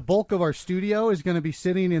that the bulk of our studio is going to be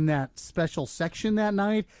sitting in that special section that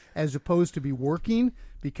night as opposed to be working,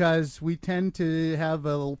 because we tend to have a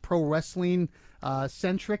little pro wrestling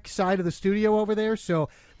centric side of the studio over there. So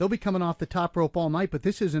they'll be coming off the top rope all night, but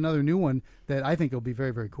this is another new one that I think will be very,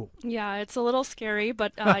 very cool. Yeah, it's a little scary,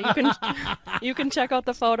 but you can check out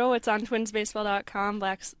the photo. It's on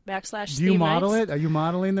twinsbaseball.com/theme. Do you model it? Are you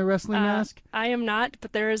modeling the wrestling mask? I am not,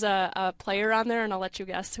 but there is a player on there, and I'll let you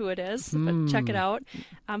guess who it is. But check it out.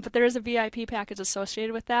 But there is a VIP package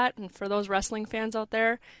associated with that, and for those wrestling fans out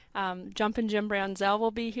there, Jumpin' Jim Brunzell will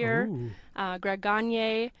be here. Greg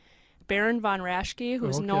Gagne, Baron von Raschke,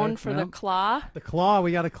 who's known for the claw. The claw.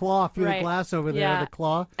 We got a claw through the glass over there, the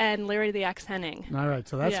claw. And Larry the Axe Henning. All right,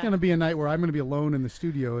 so that's going to be a night where I'm going to be alone in the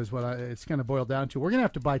studio is what it's going to boil down to. We're going to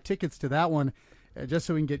have to buy tickets to that one just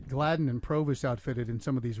so we can get Gladden and Provis outfitted in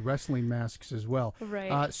some of these wrestling masks as well.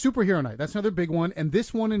 Right. Superhero Night, that's another big one, and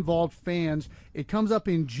this one involved fans. It comes up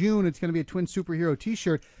in June. It's going to be a Twin Superhero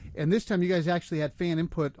T-shirt, and this time you guys actually had fan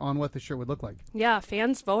input on what the shirt would look like. Yeah,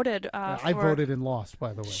 fans voted. I voted and lost,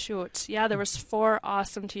 by the way. Shoot. Yeah, there was 4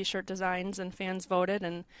 awesome T-shirt designs, and fans voted,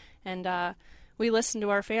 and we listened to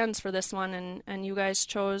our fans for this one, and you guys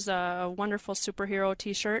chose a wonderful superhero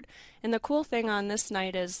T-shirt. And the cool thing on this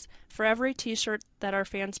night is for every T-shirt that our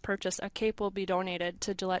fans purchase, a cape will be donated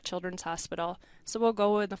to Gillette Children's Hospital. So we'll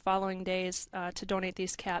go in the following days to donate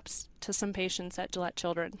these caps to some patients at Gillette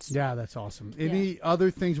Children's. Yeah, that's awesome. Any other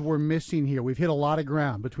things we're missing here? We've hit a lot of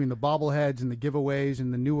ground between the bobbleheads and the giveaways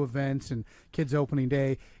and the new events and Kids Opening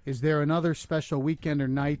Day. Is there another special weekend or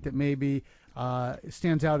night that maybe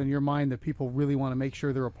stands out in your mind that people really want to make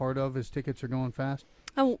sure they're a part of as tickets are going fast?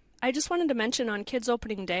 Oh, I just wanted to mention on Kids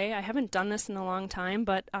Opening Day, I haven't done this in a long time,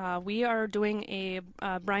 but we are doing a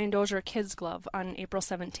Brian Dozier Kids Glove on April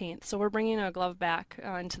 17th. So we're bringing a glove back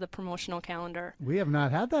into the promotional calendar. We have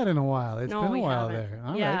not had that in a while. It's been a while there.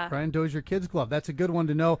 All right, Brian Dozier Kids Glove. That's a good one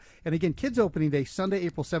to know. And again, Kids Opening Day, Sunday,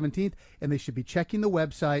 April 17th, and they should be checking the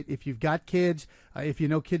website. If you've got kids, if you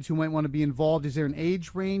know kids who might want to be involved, is there an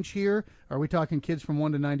age range here? Or are we talking kids from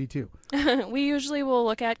 1 to 92? We usually will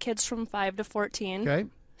look at kids from 5 to 14. Okay.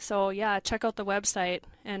 So, yeah, check out the website.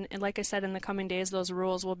 And like I said, in the coming days, those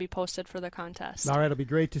rules will be posted for the contest. All right, it'll be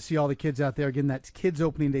great to see all the kids out there. Again, that's Kids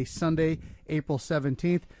Opening Day, Sunday, April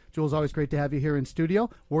 17th. Jules, always great to have you here in studio.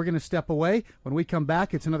 We're going to step away. When we come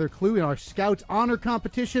back, it's another clue in our Scouts Honor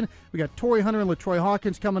Competition. We got Torrey Hunter and LaTroy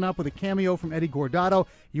Hawkins coming up with a cameo from Eddie Gordato.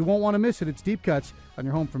 You won't want to miss it. It's Deep Cuts on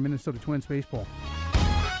your home for Minnesota Twins baseball.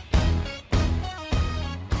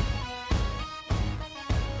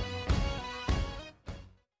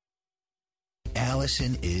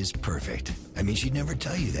 Allison is perfect. I mean, she'd never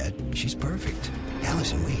tell you that. She's perfect.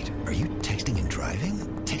 Allison, wait, are you texting and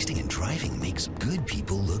driving? Text texting and driving makes good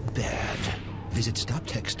people look bad. Visit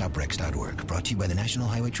StopTextStopWrecks.org, brought to you by the National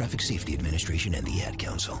Highway Traffic Safety Administration and the Ad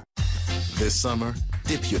Council. This summer,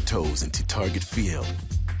 dip your toes into Target Field.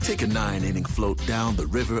 Take a 9-inning float down the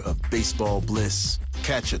river of baseball bliss.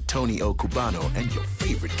 Catch a Tony O Cubano and your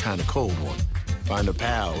favorite kind of cold one. Find a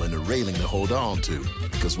pal and a railing to hold on to.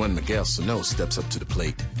 Because when Miguel Sano steps up to the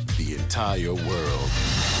plate, the entire world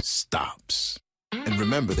stops. And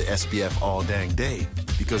remember the SPF All Dang Day,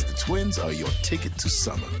 because the Twins are your ticket to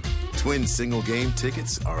summer. Twins single game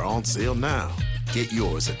tickets are on sale now. Get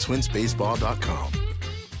yours at twinsbaseball.com.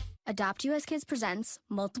 Adopt US Kids presents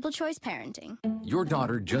Multiple Choice Parenting. Your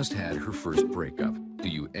daughter just had her first breakup. Do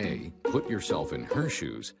you A, put yourself in her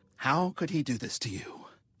shoes? How could he do this to you?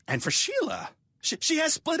 And for Sheila, she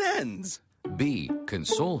has split ends. B,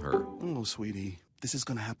 console her. Oh, sweetie, this is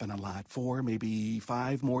going to happen a lot. 4, maybe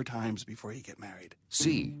 5 more times before you get married.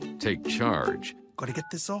 C, take charge. Got to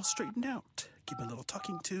get this all straightened out. Give me a little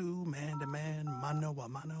talking to, man to man, mano a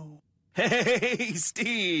mano. Hey,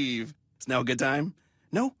 Steve. Is now a good time?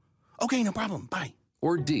 No? Okay, no problem. Bye.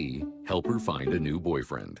 Or D, help her find a new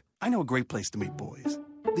boyfriend. I know a great place to meet boys.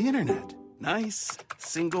 The internet. Nice,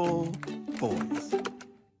 single boys.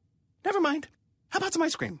 Never mind. How about some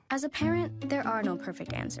ice cream? As a parent, there are no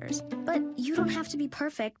perfect answers. But you don't have to be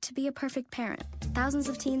perfect to be a perfect parent. Thousands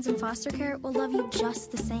of teens in foster care will love you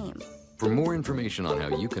just the same. For more information on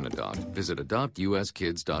how you can adopt, visit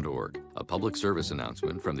adoptuskids.org. A public service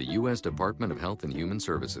announcement from the U.S. Department of Health and Human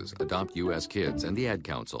Services, Adopt U.S. Kids, and the Ad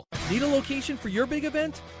Council. Need a location for your big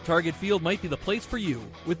event? Target Field might be the place for you.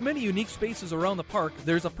 With many unique spaces around the park,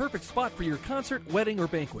 there's a perfect spot for your concert, wedding, or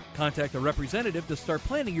banquet. Contact a representative to start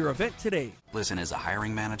planning your event today. Listen, as a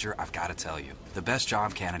hiring manager, I've got to tell you, the best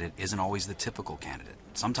job candidate isn't always the typical candidate.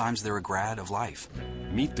 Sometimes they're a grad of life.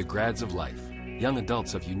 Meet the grads of life. Young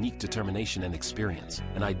adults of unique determination and experience,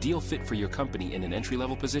 an ideal fit for your company in an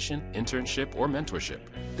entry-level position, internship, or mentorship.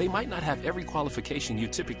 They might not have every qualification you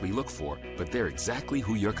typically look for, but they're exactly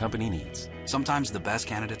who your company needs. Sometimes the best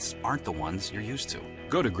candidates aren't the ones you're used to.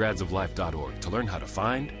 Go to gradsoflife.org to learn how to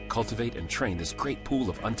find, cultivate, and train this great pool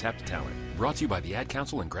of untapped talent. Brought to you by the Ad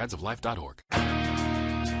Council and gradsoflife.org.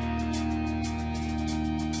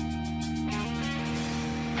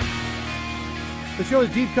 The show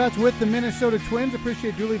is Deep Cuts with the Minnesota Twins.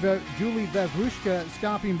 Appreciate Julie Vavrushka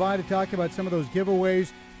stopping by to talk about some of those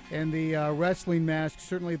giveaways and the wrestling masks,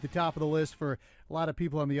 certainly at the top of the list for a lot of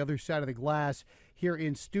people on the other side of the glass here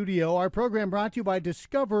in studio. Our program brought to you by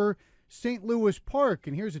Discover St. Louis Park.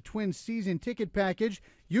 And here's a Twins season ticket package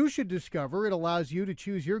you should discover. It allows you to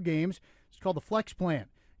choose your games. It's called the Flex Plan.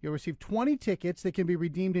 You'll receive 20 tickets that can be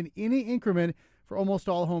redeemed in any increment for almost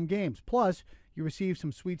all home games. Plus, you receive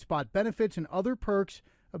some sweet spot benefits and other perks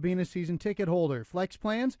of being a season ticket holder. Flex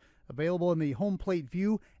plans available in the home plate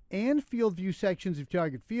view and field view sections of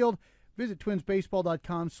Target Field. Visit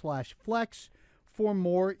twinsbaseball.com/flex for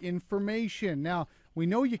more information. Now, we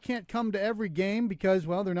know you can't come to every game because,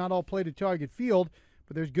 well, they're not all played at Target Field,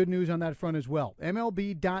 but there's good news on that front as well.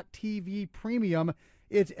 MLB.TV Premium,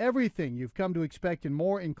 it's everything you've come to expect and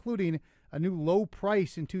more, including a new low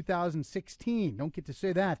price in 2016. Don't get to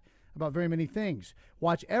say that about very many things.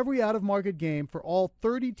 Watch every out-of-market game for all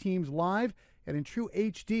 30 teams live and in true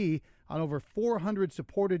HD on over 400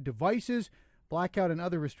 supported devices. Blackout and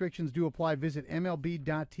other restrictions do apply. Visit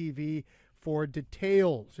MLB.TV for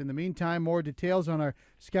details. In the meantime, more details on our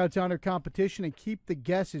Scouts Honor competition, and keep the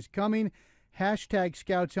guesses coming. Hashtag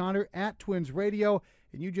Scouts Honor at Twins Radio,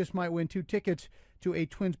 and you just might win 2 tickets to a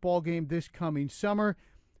Twins ball game this coming summer.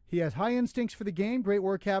 He has high instincts for the game, great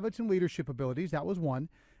work habits, and leadership abilities. That was one.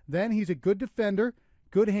 Then he's a good defender,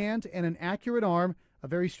 good hands, and an accurate arm, a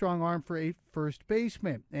very strong arm for a first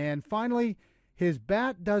baseman. And finally, his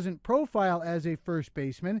bat doesn't profile as a first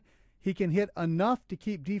baseman. He can hit enough to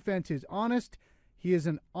keep defenses honest. He is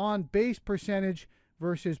an on-base percentage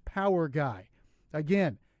versus power guy.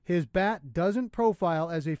 Again, his bat doesn't profile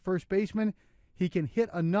as a first baseman. He can hit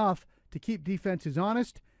enough to keep defenses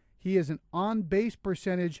honest. He is an on-base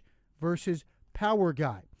percentage versus power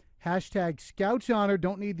guy. Hashtag Scouts Honor,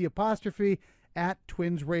 don't need the apostrophe, at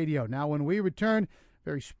Twins Radio. Now, when we return,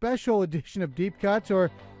 very special edition of Deep Cuts,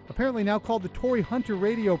 or apparently now called the Torrey Hunter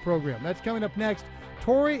Radio Program. That's coming up next.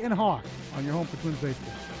 Torrey and Hawk on your home for Twins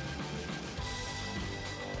Baseball.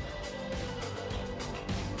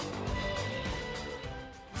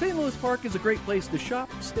 St. Louis Park is a great place to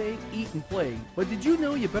shop, stay, eat, and play. But did you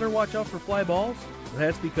know you better watch out for fly balls?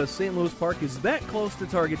 That's because St. Louis Park is that close to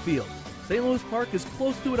Target Field. St. Louis Park is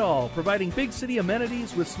close to it all, providing big city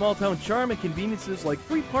amenities with small-town charm and conveniences like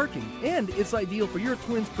free parking, and it's ideal for your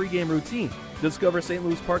Twins pregame routine.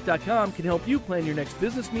 DiscoverStLouisPark.com can help you plan your next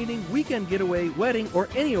business meeting, weekend getaway, wedding, or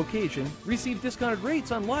any occasion. Receive discounted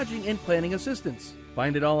rates on lodging and planning assistance.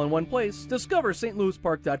 Find it all in one place.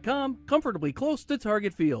 DiscoverStLouisPark.com, comfortably close to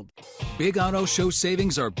Target Field. Big Auto Show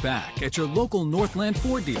savings are back at your local Northland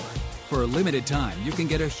Ford dealer. For a limited time, you can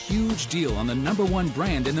get a huge deal on the #1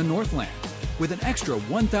 brand in the Northland with an extra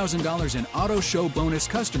 $1,000 in Auto Show bonus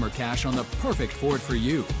customer cash on the perfect Ford for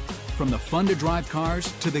you. From the fun-to-drive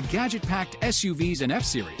cars to the gadget-packed SUVs and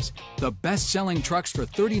F-Series, the best-selling trucks for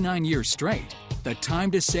 39 years straight, the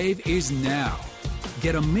time to save is now.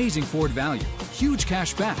 Get amazing Ford value, huge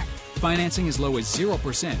cash back, financing as low as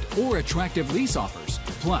 0% or attractive lease offers,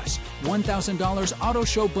 plus $1,000 Auto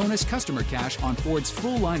Show bonus customer cash on Ford's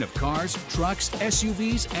full line of cars, trucks,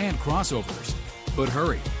 SUVs, and crossovers. But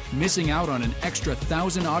hurry, missing out on an extra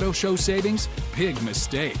 1,000 Auto Show savings? Big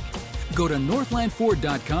mistake. Go to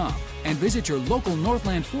NorthlandFord.com and visit your local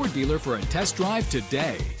Northland Ford dealer for a test drive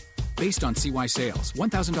today. Based on CY sales,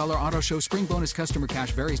 $1,000 Auto Show spring bonus customer cash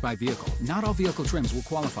varies by vehicle. Not all vehicle trims will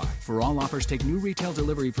qualify. For all offers, take new retail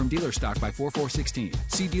delivery from dealer stock by 4/4/16.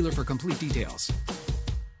 See dealer for complete details.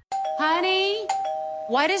 Honey,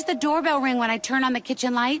 why does the doorbell ring when I turn on the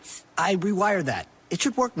kitchen lights? I rewired that. It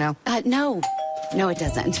should work now. No, it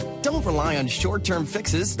doesn't. Don't rely on short-term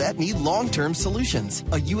fixes that need long-term solutions.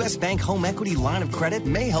 A U.S. Bank home equity line of credit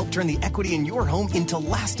may help turn the equity in your home into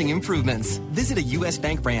lasting improvements. Visit a U.S.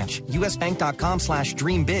 Bank branch,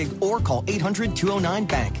 usbank.com/dreambig, or call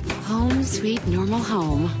 800-209-BANK. Home sweet normal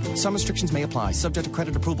home. Some restrictions may apply, subject to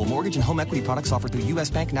credit approval. Mortgage and home equity products offered through U.S.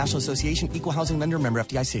 Bank, National Association, Equal Housing Lender, member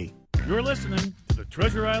FDIC. You're listening to the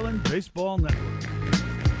Treasure Island Baseball Network.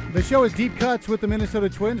 The show is Deep Cuts with the Minnesota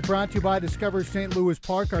Twins, brought to you by Discover St. Louis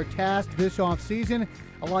Park. Our task this offseason,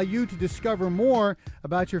 allow you to discover more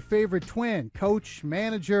about your favorite Twin, coach,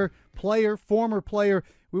 manager, player, former player.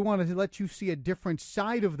 We wanted to let you see a different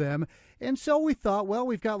side of them. And so we thought, well,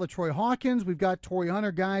 we've got LaTroy Hawkins, we've got Torii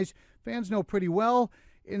Hunter, guys fans know pretty well.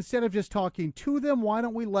 Instead of just talking to them, why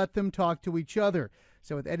don't we let them talk to each other?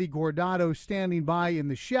 So with Eddie Guardado standing by in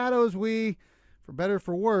the shadows, we, for better or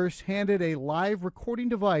for worse, handed a live recording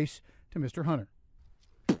device to Mr. Hunter.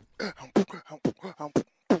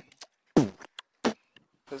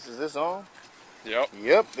 Is this on? Yep.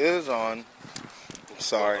 Yep, it is on. I'm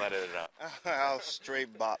sorry. Let it out. I'll straight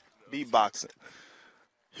beatboxing.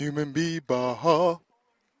 Human beatbox.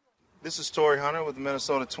 This is Torii Hunter with the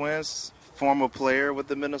Minnesota Twins, former player with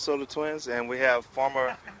the Minnesota Twins, and we have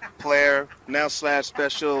former player, now /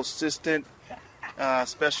 special assistant,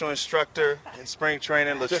 special instructor in spring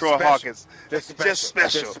training, LaTroy Hawkins. Just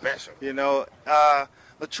special. You know,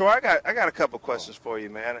 LaTroy, I got a couple questions for you,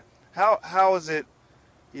 man. How is it?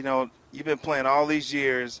 You know, you've been playing all these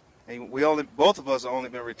years, and both of us have only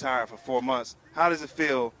been retired for 4 months. How does it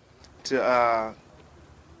feel to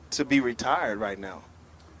be retired right now?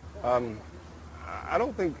 I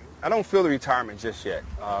don't feel the retirement just yet.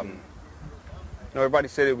 Everybody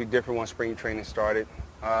said it would be different once spring training started.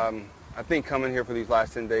 I think coming here for these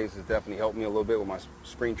last 10 days has definitely helped me a little bit with my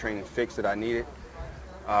spring training fix that I needed.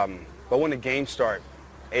 But when the games start,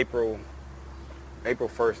 April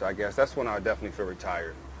 1st, I guess, that's when I definitely feel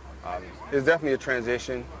retired. It's definitely a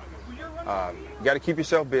transition. You got to keep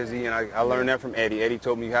yourself busy, and I learned that from Eddie. Eddie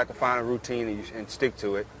told me you have to find a routine and stick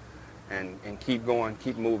to it and keep going,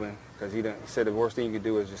 keep moving, because he said the worst thing you could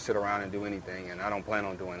do is just sit around and do anything, and I don't plan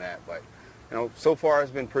on doing that. But you know, so far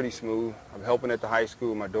it's been pretty smooth. I'm helping at the high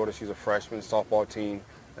school. My daughter, she's a freshman, softball team.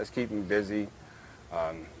 That's keeping me busy.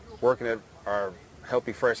 Working at our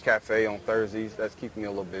Healthy Fresh Cafe on Thursdays. That's keeping me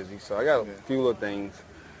a little busy. So I got a few little things.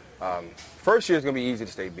 First year is going to be easy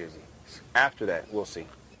to stay busy. After that, we'll see.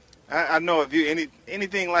 I know if you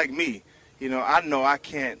anything like me, you know, I know I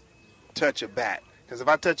can't touch a bat. Because if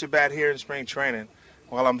I touch a bat here in spring training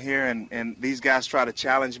while I'm here and these guys try to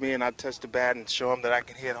challenge me and I touch the bat and show them that I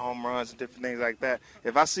can hit home runs and different things like that,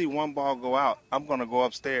 if I see one ball go out, I'm going to go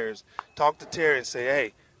upstairs, talk to Terry and say,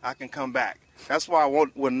 hey, I can come back. That's why I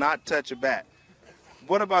will not touch a bat.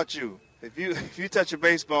 What about you? If you touch a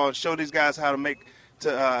baseball and show these guys how to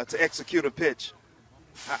execute a pitch,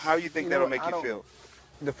 how do you think that'll make you feel?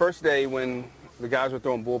 The first day when the guys were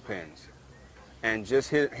throwing bullpens and just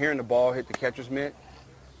hearing the ball hit the catcher's mitt,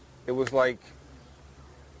 it was like,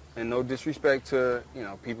 and no disrespect to, you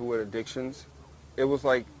know, people with addictions, it was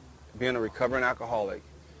like being a recovering alcoholic.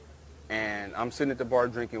 And I'm sitting at the bar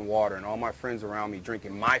drinking water and all my friends around me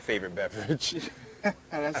drinking my favorite beverage.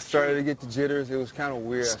 I started to get the jitters. It was kind of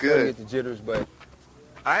weird. I started to get the jitters, but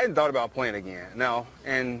I hadn't thought about playing again. No,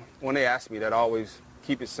 and when they asked me that, I always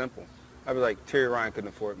keep it simple. I'd be like, Terry Ryan couldn't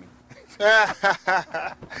afford me.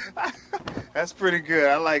 That's pretty good.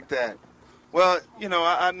 I like that. Well,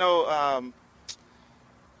 I know,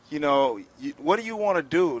 what do you want to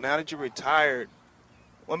do now that you're retired?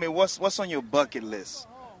 I mean, what's on your bucket list?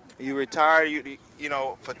 You retired,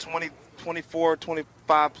 for 24,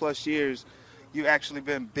 25 plus years, you've actually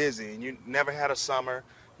been busy, and you never had a summer.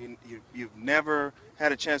 You've never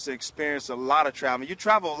had a chance to experience a lot of travel. You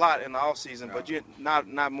travel a lot in the off season, but you're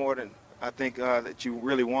not more than I think that you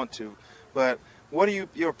really want to. But what are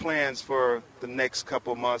your plans for the next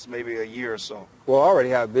couple of months, maybe a year or so? Well, I already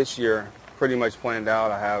have this year pretty much planned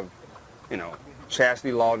out. I have,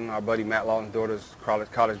 Chastity Lawton, our buddy Matt Lawton's daughter's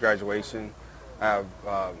college graduation. I have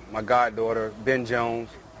my goddaughter, Ben Jones,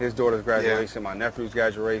 his daughter's graduation, my nephew's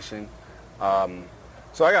graduation.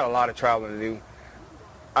 So I got a lot of traveling to do.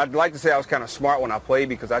 I'd like to say I was kind of smart when I played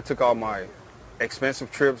because I took all my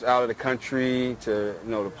expensive trips out of the country to,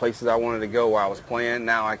 the places I wanted to go while I was playing.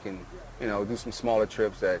 Now I can, do some smaller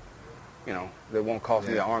trips that, that won't cost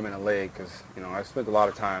me an arm and a leg because, I spent a lot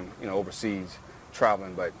of time, overseas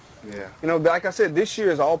traveling. But, like I said, this year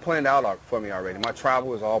is all planned out for me already. My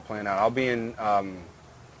travel is all planned out. I'll be in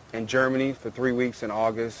Germany for 3 weeks in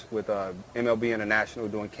August with MLB International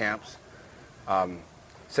doing camps.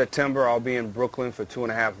 September, I'll be in Brooklyn for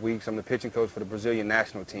 2.5 weeks. I'm the pitching coach for the Brazilian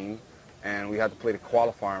national team, and we have to play the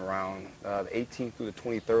qualifying round the 18th through the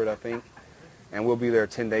 23rd, I think, and we'll be there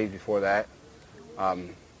 10 days before that.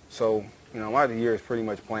 So, my year is pretty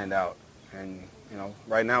much planned out, and,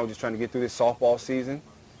 right now we're just trying to get through this softball season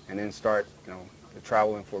and then start, the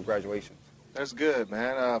traveling for graduation. That's good,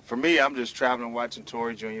 man. For me, I'm just traveling, watching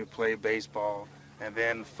Torrey Jr. play baseball, and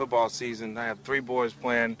then football season. I have 3 boys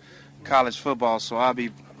playing college football, so I'll be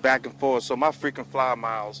back and forth. So my frequent flyer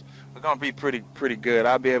miles are going to be pretty good.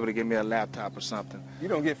 I'll be able to get me a laptop or something. You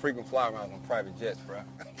don't get frequent flyer miles on private jets, bro.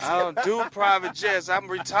 I don't do private jets. I'm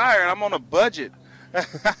retired. I'm on a budget. But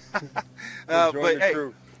hey,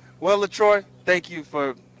 well, LaTroy, thank you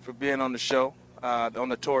for being on the show, on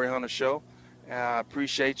the Torii Hunter Show. I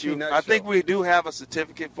appreciate you. I think we do have a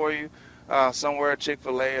certificate for you somewhere,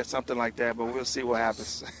 Chick-fil-A or something like that, but we'll see what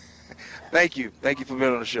happens. Thank you. Thank you for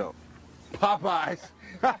being on the show. Popeyes.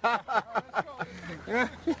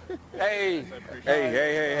 Hey,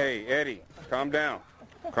 Eddie, calm down.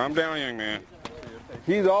 Calm down, young man.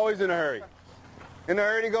 He's always in a hurry. In a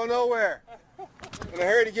hurry to go nowhere. In a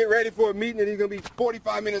hurry to get ready for a meeting that he's going to be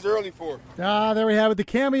 45 minutes early for. There we have it, the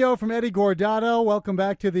cameo from Eddie Guardado. Welcome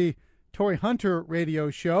back to the Torii Hunter radio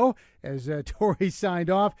show as Torii signed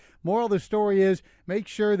off. Moral of the story is make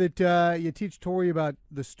sure that you teach Torii about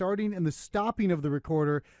the starting and the stopping of the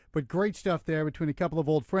recorder, but great stuff there between a couple of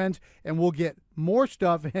old friends, and we'll get more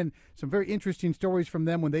stuff and some very interesting stories from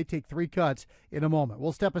them when they take 3 cuts in a moment.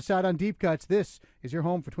 We'll step aside on Deep Cuts. This is your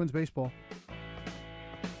home for Twins baseball.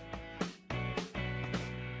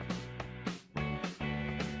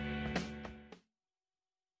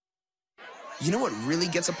 You know what really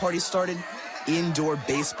gets a party started? Indoor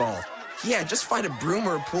baseball. Yeah, just find a broom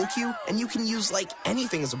or a pool cue, and you can use,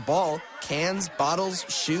 anything as a ball. Cans, bottles,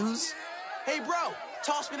 shoes. Hey, bro,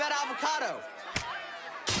 toss me that avocado.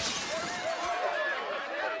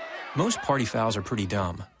 Most party fouls are pretty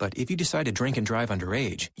dumb, but if you decide to drink and drive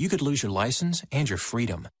underage, you could lose your license and your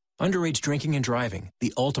freedom. Underage drinking and driving,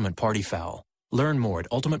 the ultimate party foul. Learn more at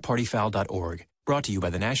ultimatepartyfoul.org. Brought to you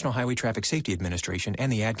by the National Highway Traffic Safety Administration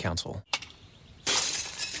and the Ad Council.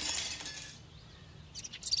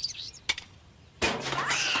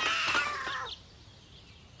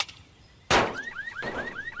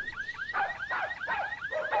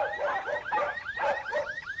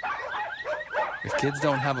 If kids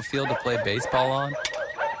don't have a field to play baseball on,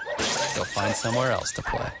 they'll find somewhere else to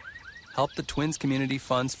play. Help the Twins Community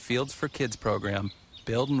Fund's Fields for Kids program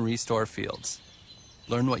build and restore fields.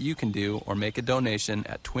 Learn what you can do or make a donation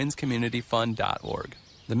at twinscommunityfund.org.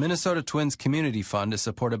 The Minnesota Twins Community Fund is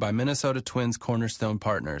supported by Minnesota Twins Cornerstone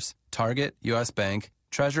Partners, Target, U.S. Bank,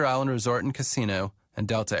 Treasure Island Resort and Casino, and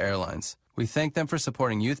Delta Airlines. We thank them for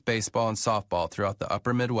supporting youth baseball and softball throughout the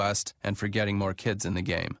upper Midwest and for getting more kids in the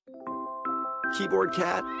game. Keyboard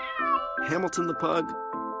Cat, Hamilton the Pug,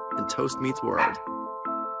 and Toast Meets World.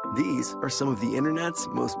 These are some of the internet's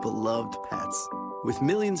most beloved pets. With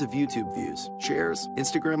millions of YouTube views, shares,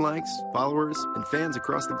 Instagram likes, followers, and fans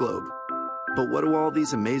across the globe. But what do all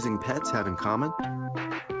these amazing pets have in common?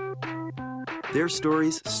 Their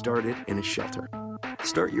stories started in a shelter.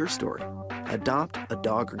 Start your story. Adopt a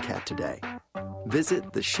dog or cat today.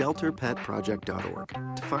 Visit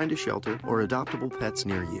theshelterpetproject.org to find a shelter or adoptable pets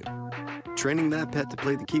near you. Training that pet to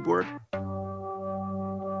play the keyboard?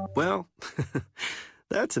 Well,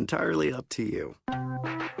 that's entirely up to you.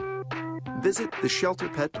 Visit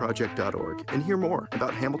theshelterpetproject.org and hear more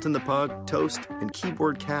about Hamilton the Pug, Toast, and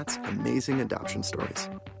Keyboard Cat's amazing adoption stories.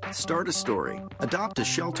 Start a story. Adopt a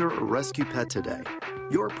shelter or rescue pet today.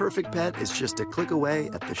 Your perfect pet is just a click away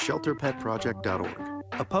at theshelterpetproject.org.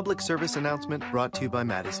 A public service announcement brought to you by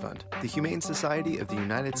Maddie's Fund, the Humane Society of the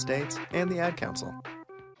United States, and the Ad Council.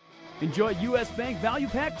 Enjoy U.S. Bank Value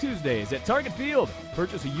Pack Tuesdays at Target Field.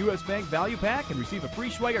 Purchase a U.S. Bank Value Pack and receive a free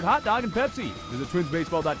Schweiger hot dog and Pepsi. Visit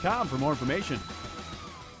twinsbaseball.com for more information.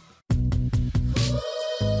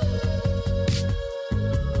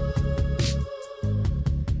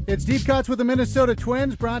 It's Deep Cuts with the Minnesota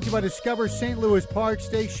Twins, brought to you by Discover St. Louis Park.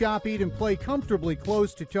 Stay, shop, eat, and play comfortably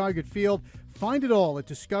close to Target Field. Find it all at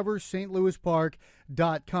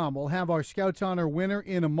discoverstlouispark.com. We'll have our Scouts Honor winner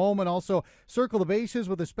in a moment. Also, circle the bases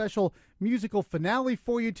with a special musical finale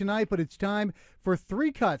for you tonight, but it's time for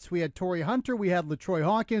three cuts. We had Torii Hunter, we had LaTroy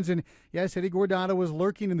Hawkins, and yes, Eddie Guardado was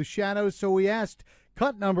lurking in the shadows, so we asked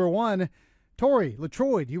cut number one. Torii,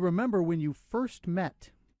 LaTroy, do you remember when you first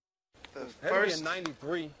met? The first in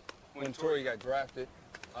 '93 when Torii got drafted.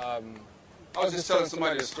 I was just telling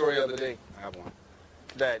somebody a story the other day. I have one.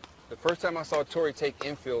 That the first time I saw Torii take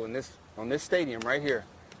infield on this stadium right here,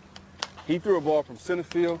 he threw a ball from center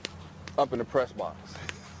field up in the press box.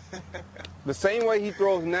 The same way he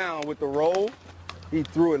throws now with the roll, he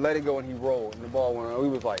threw it, let it go, and he rolled, and the ball went on. We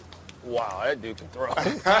was like, wow, that dude can throw.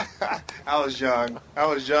 I was young.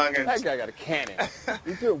 And that guy got a cannon.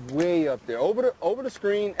 He threw it way up there, over the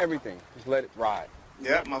screen, everything. Just let it ride.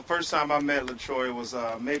 Yeah, my first time I met LaTroy was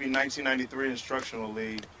maybe 1993 Instructional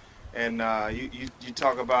League. And you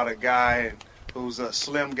talk about a guy who's a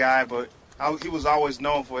slim guy, but he was always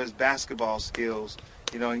known for his basketball skills.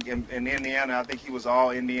 You know, in Indiana, I think he was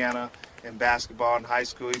all Indiana in basketball in high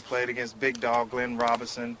school. He played against Big Dog Glenn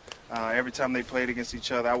Robinson. Every time they played against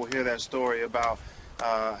each other, I would hear that story about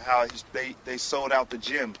how they sold out the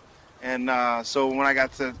gym. And so when I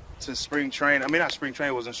got to spring training, not spring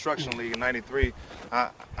training, it was Instructional League in '93.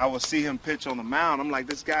 I would see him pitch on the mound. I'm like,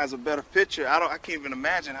 this guy's a better pitcher. I can't even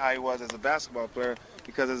imagine how he was as a basketball player,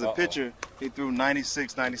 because as a pitcher, he threw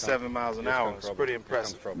 96, 97 miles an hour. It's pretty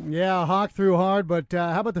impressive. Yeah, Hawk threw hard, but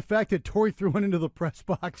how about the fact that Torii threw one into the press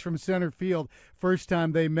box from center field first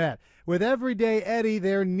time they met? With Everyday Eddie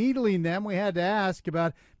there needling them, we had to ask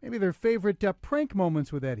about maybe their favorite prank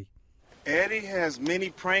moments with Eddie. Eddie has many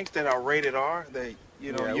pranks that are rated R.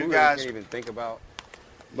 You guys can't even think about.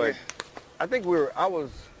 But I think I was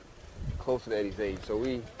close to Eddie's age, so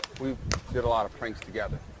we did a lot of pranks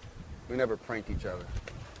together. We never pranked each other.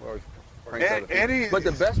 We always pranked other people. Eddie, but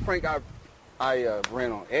the best prank I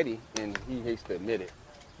ran on Eddie, and he hates to admit it,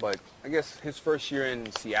 but I guess his first year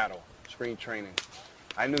in Seattle, spring training,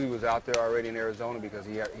 I knew he was out there already in Arizona because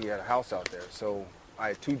he had a house out there. So I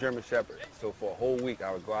had 2 German Shepherds. So for a whole week,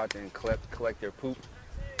 I would go out there and collect their poop,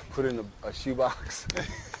 put it in a shoebox,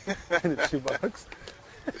 and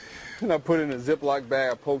I put it in a Ziploc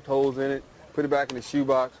bag. I poked holes in it, put it back in the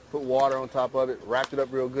shoebox, put water on top of it, wrapped it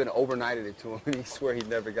up real good, and overnighted it to him, and he swore he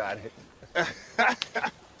never got it.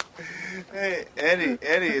 Hey,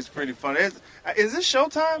 Eddie is pretty funny. Is this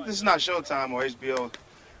Showtime? This is not Showtime or HBO.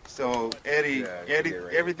 So Eddie,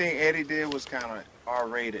 everything Eddie did was kind of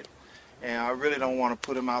R-rated, and I really don't want to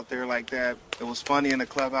put him out there like that. It was funny in the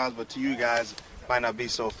clubhouse, but to you guys, it might not be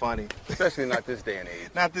so funny. Especially not this day and age.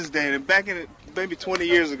 Not this day and age. Back in maybe 20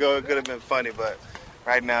 years ago, it could have been funny, but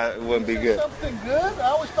right now it wouldn't be good. Something good? I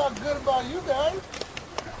always thought good about you guys.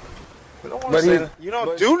 You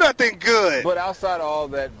don't do nothing good. But outside of all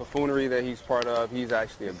that buffoonery that he's part of, he's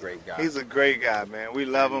actually a great guy. He's a great guy, man. We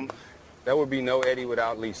love him. There would be no Eddie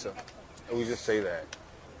without Lisa. And we just say that.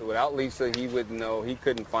 Without Lisa, he wouldn't know. He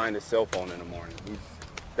couldn't find his cell phone in the morning. He's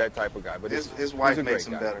that type of guy. But his wife makes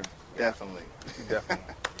him better. Definitely.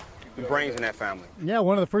 Definitely. The brains in that family. Yeah,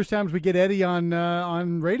 one of the first times we get Eddie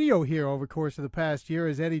on radio here over the course of the past year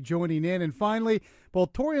is Eddie joining in. And finally,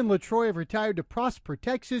 both Torii and LaTroy have retired to Prosper,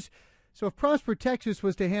 Texas. So if Prosper, Texas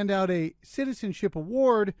was to hand out a citizenship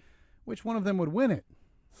award, which one of them would win it?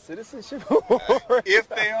 Citizenship award? If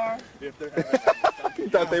they are? If they're You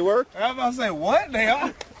thought they were? I'm about to say, what? They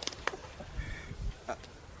are?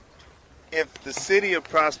 If the city of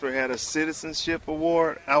Prosper had a citizenship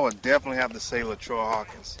award, I would definitely have to say LaTroy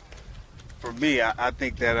Hawkins. For me, I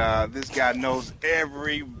think that this guy knows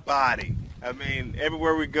everybody. I mean,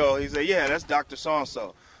 everywhere we go, he say, yeah, that's Dr.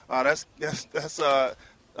 So-and-so. That's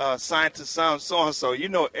scientist so-and-so. You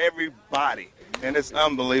know everybody, and it's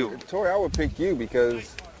unbelievable. Torii, I would pick you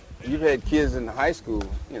because you've had kids in high school,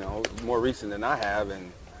 more recent than I have,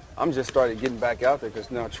 and I'm just started getting back out there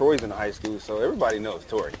because now Troy's in high school, so everybody knows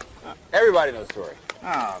Tori. Everybody knows Tori.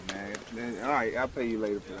 Oh, man. All right, I'll pay you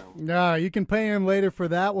later for that one. No, you can pay him later for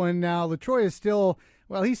that one. Now, LaTroy is still,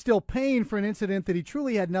 well, he's still paying for an incident that he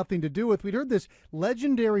truly had nothing to do with. We'd heard this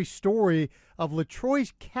legendary story of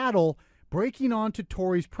LaTroy's cattle breaking onto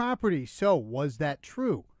Tori's property. So, was that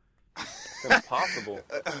true? It's impossible.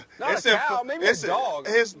 Not It's a cow, maybe a dog.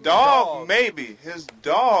 His dog, maybe. His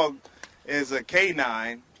dog is a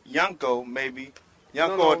canine. Yanko, maybe.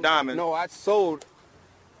 Yanko or Diamond. No, I sold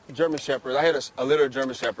German Shepherds. I had a litter of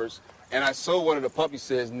German Shepherds, and I sold one of the puppies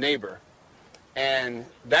to his neighbor. And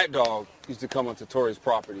that dog used to come onto Tori's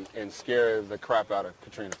property and scare the crap out of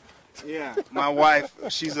Katrina. Yeah, my wife,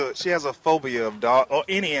 she has a phobia of dog or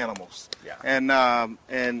any animals. Yeah.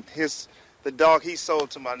 And the dog he sold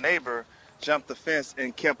to my neighbor jumped the fence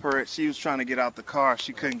and kept her. She was trying to get out the car.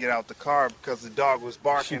 She couldn't get out the car because the dog was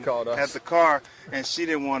barking at the car, and she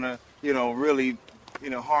didn't want to, really,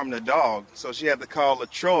 harm the dog. So she had to call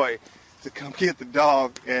LaTroy to come get the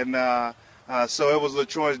dog, and so it was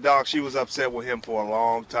LaTroy's dog. She was upset with him for a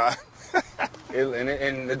long time.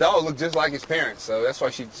 And the dog looked just like his parents, so that's why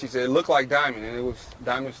she said it looked like Diamond, and it was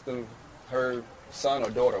Diamond's her son or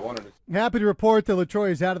daughter, one of the. Happy to report that LaTroy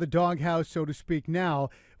is out of the doghouse, so to speak, now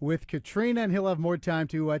with Katrina, and he'll have more time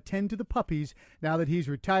to tend to the puppies now that he's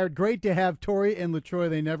retired. Great to have Tori and LaTroy.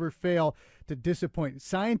 They never fail to disappoint.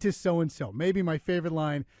 Scientist so-and-so, maybe my favorite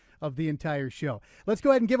line of the entire show. Let's go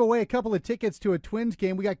ahead and give away a couple of tickets to a Twins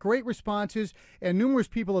game. We got great responses, and numerous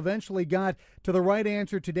people eventually got to the right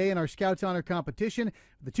answer today in our Scouts Honor competition.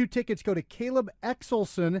 The 2 tickets go to Caleb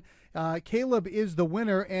Exelson. Caleb is the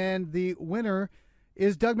winner, and the winner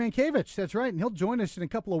is Doug Mankiewicz. That's right, and he'll join us in a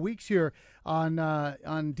couple of weeks here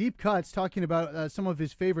on Deep Cuts, talking about some of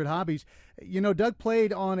his favorite hobbies. Doug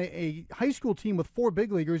played on a high school team with 4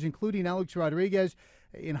 big leaguers, including Alex Rodriguez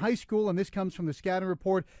in high school, and this comes from the scouting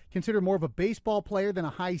report. Considered more of a baseball player than a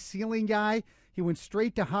high ceiling guy. He went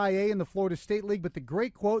straight to high A in the Florida State League, but the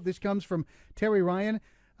great quote, this comes from Terry Ryan,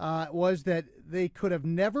 was that they could have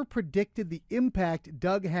never predicted the impact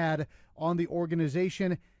Doug had on the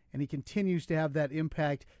organization, and he continues to have that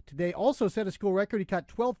impact today. Also set a school record. He caught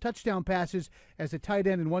 12 touchdown passes as a tight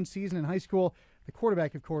end in one season in high school. The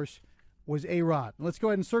quarterback, of course, was A-Rod. Let's go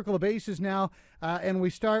ahead and circle the bases now, and we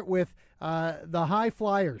start with the High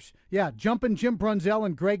Flyers. Yeah, Jumpin' Jim Brunzell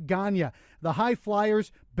and Greg Gagne. The High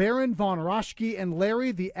Flyers, Baron Von Raschke and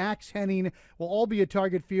Larry the Axe Henning will all be at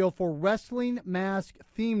Target Field for Wrestling Mask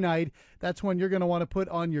Theme Night. That's when you're going to want to put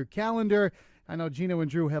on your calendar. I know Gino and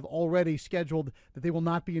Drew have already scheduled that they will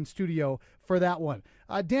not be in studio for that one.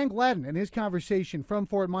 Dan Gladden and his conversation from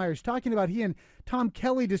Fort Myers, talking about he and Tom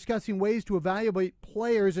Kelly discussing ways to evaluate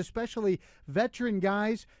players, especially veteran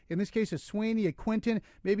guys, in this case a Sweeney, a Quinton,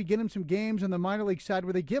 maybe get them some games on the minor league side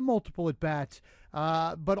where they get multiple at-bats,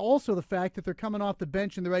 but also the fact that they're coming off the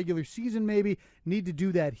bench in the regular season, maybe need to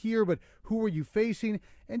do that here, but who are you facing?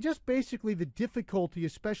 And just basically the difficulty,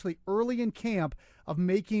 especially early in camp, of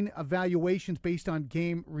making evaluations based on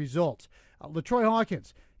game results. LaTroy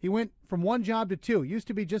Hawkins, he went from one job to 2. Used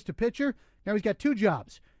to be just a pitcher. Now he's got 2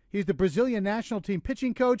 jobs. He's the Brazilian national team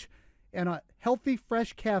pitching coach and a Healthy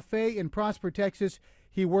Fresh Cafe in Prosper, Texas.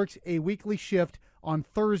 He works a weekly shift on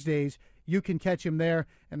Thursdays. You can catch him there.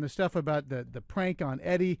 And the stuff about the prank on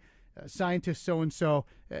Eddie, scientist so-and-so,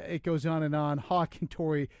 it goes on and on. Hawk and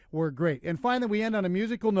Tori were great. And finally, we end on a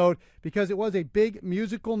musical note because it was a big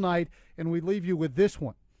musical night, and we leave you with this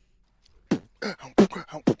one.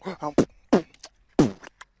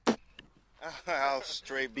 I'll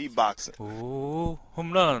straight beatboxing. 오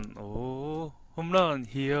홈런 오 홈런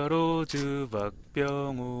히어로즈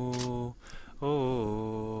박병호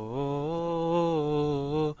오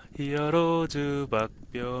히어로즈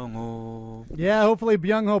박병호. Yeah, hopefully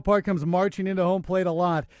Byung-ho Park comes marching into home plate a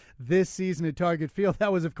lot this season at Target Field.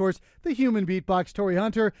 That was, of course, the human beatbox, Torii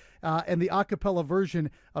Hunter, and the a cappella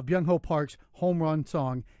version of Byung-ho Park's home run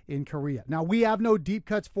song in Korea. Now, we have no deep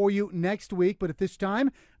cuts for you next week, but at this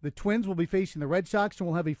time, the Twins will be facing the Red Sox, and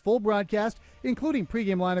we'll have a full broadcast, including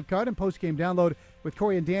pregame lineup card and postgame download with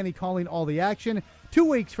Corey and Danny calling all the action. 2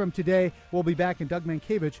 weeks from today, we'll be back, and Doug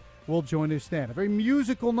Mankiewicz will join us then. A very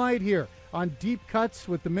musical night here on Deep Cuts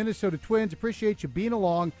with the Minnesota Twins. Appreciate you being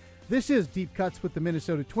along. This is Deep Cuts with the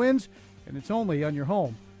Minnesota Twins, and it's only on your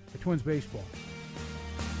home for Twins baseball.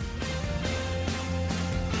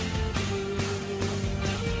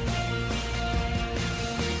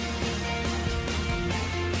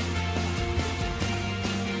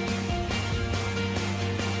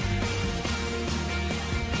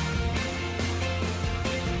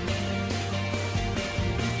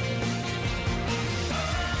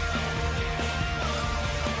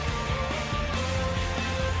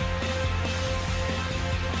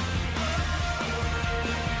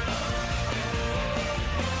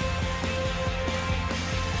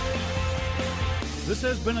 This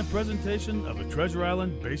has been a presentation of the Treasure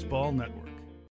Island Baseball Network.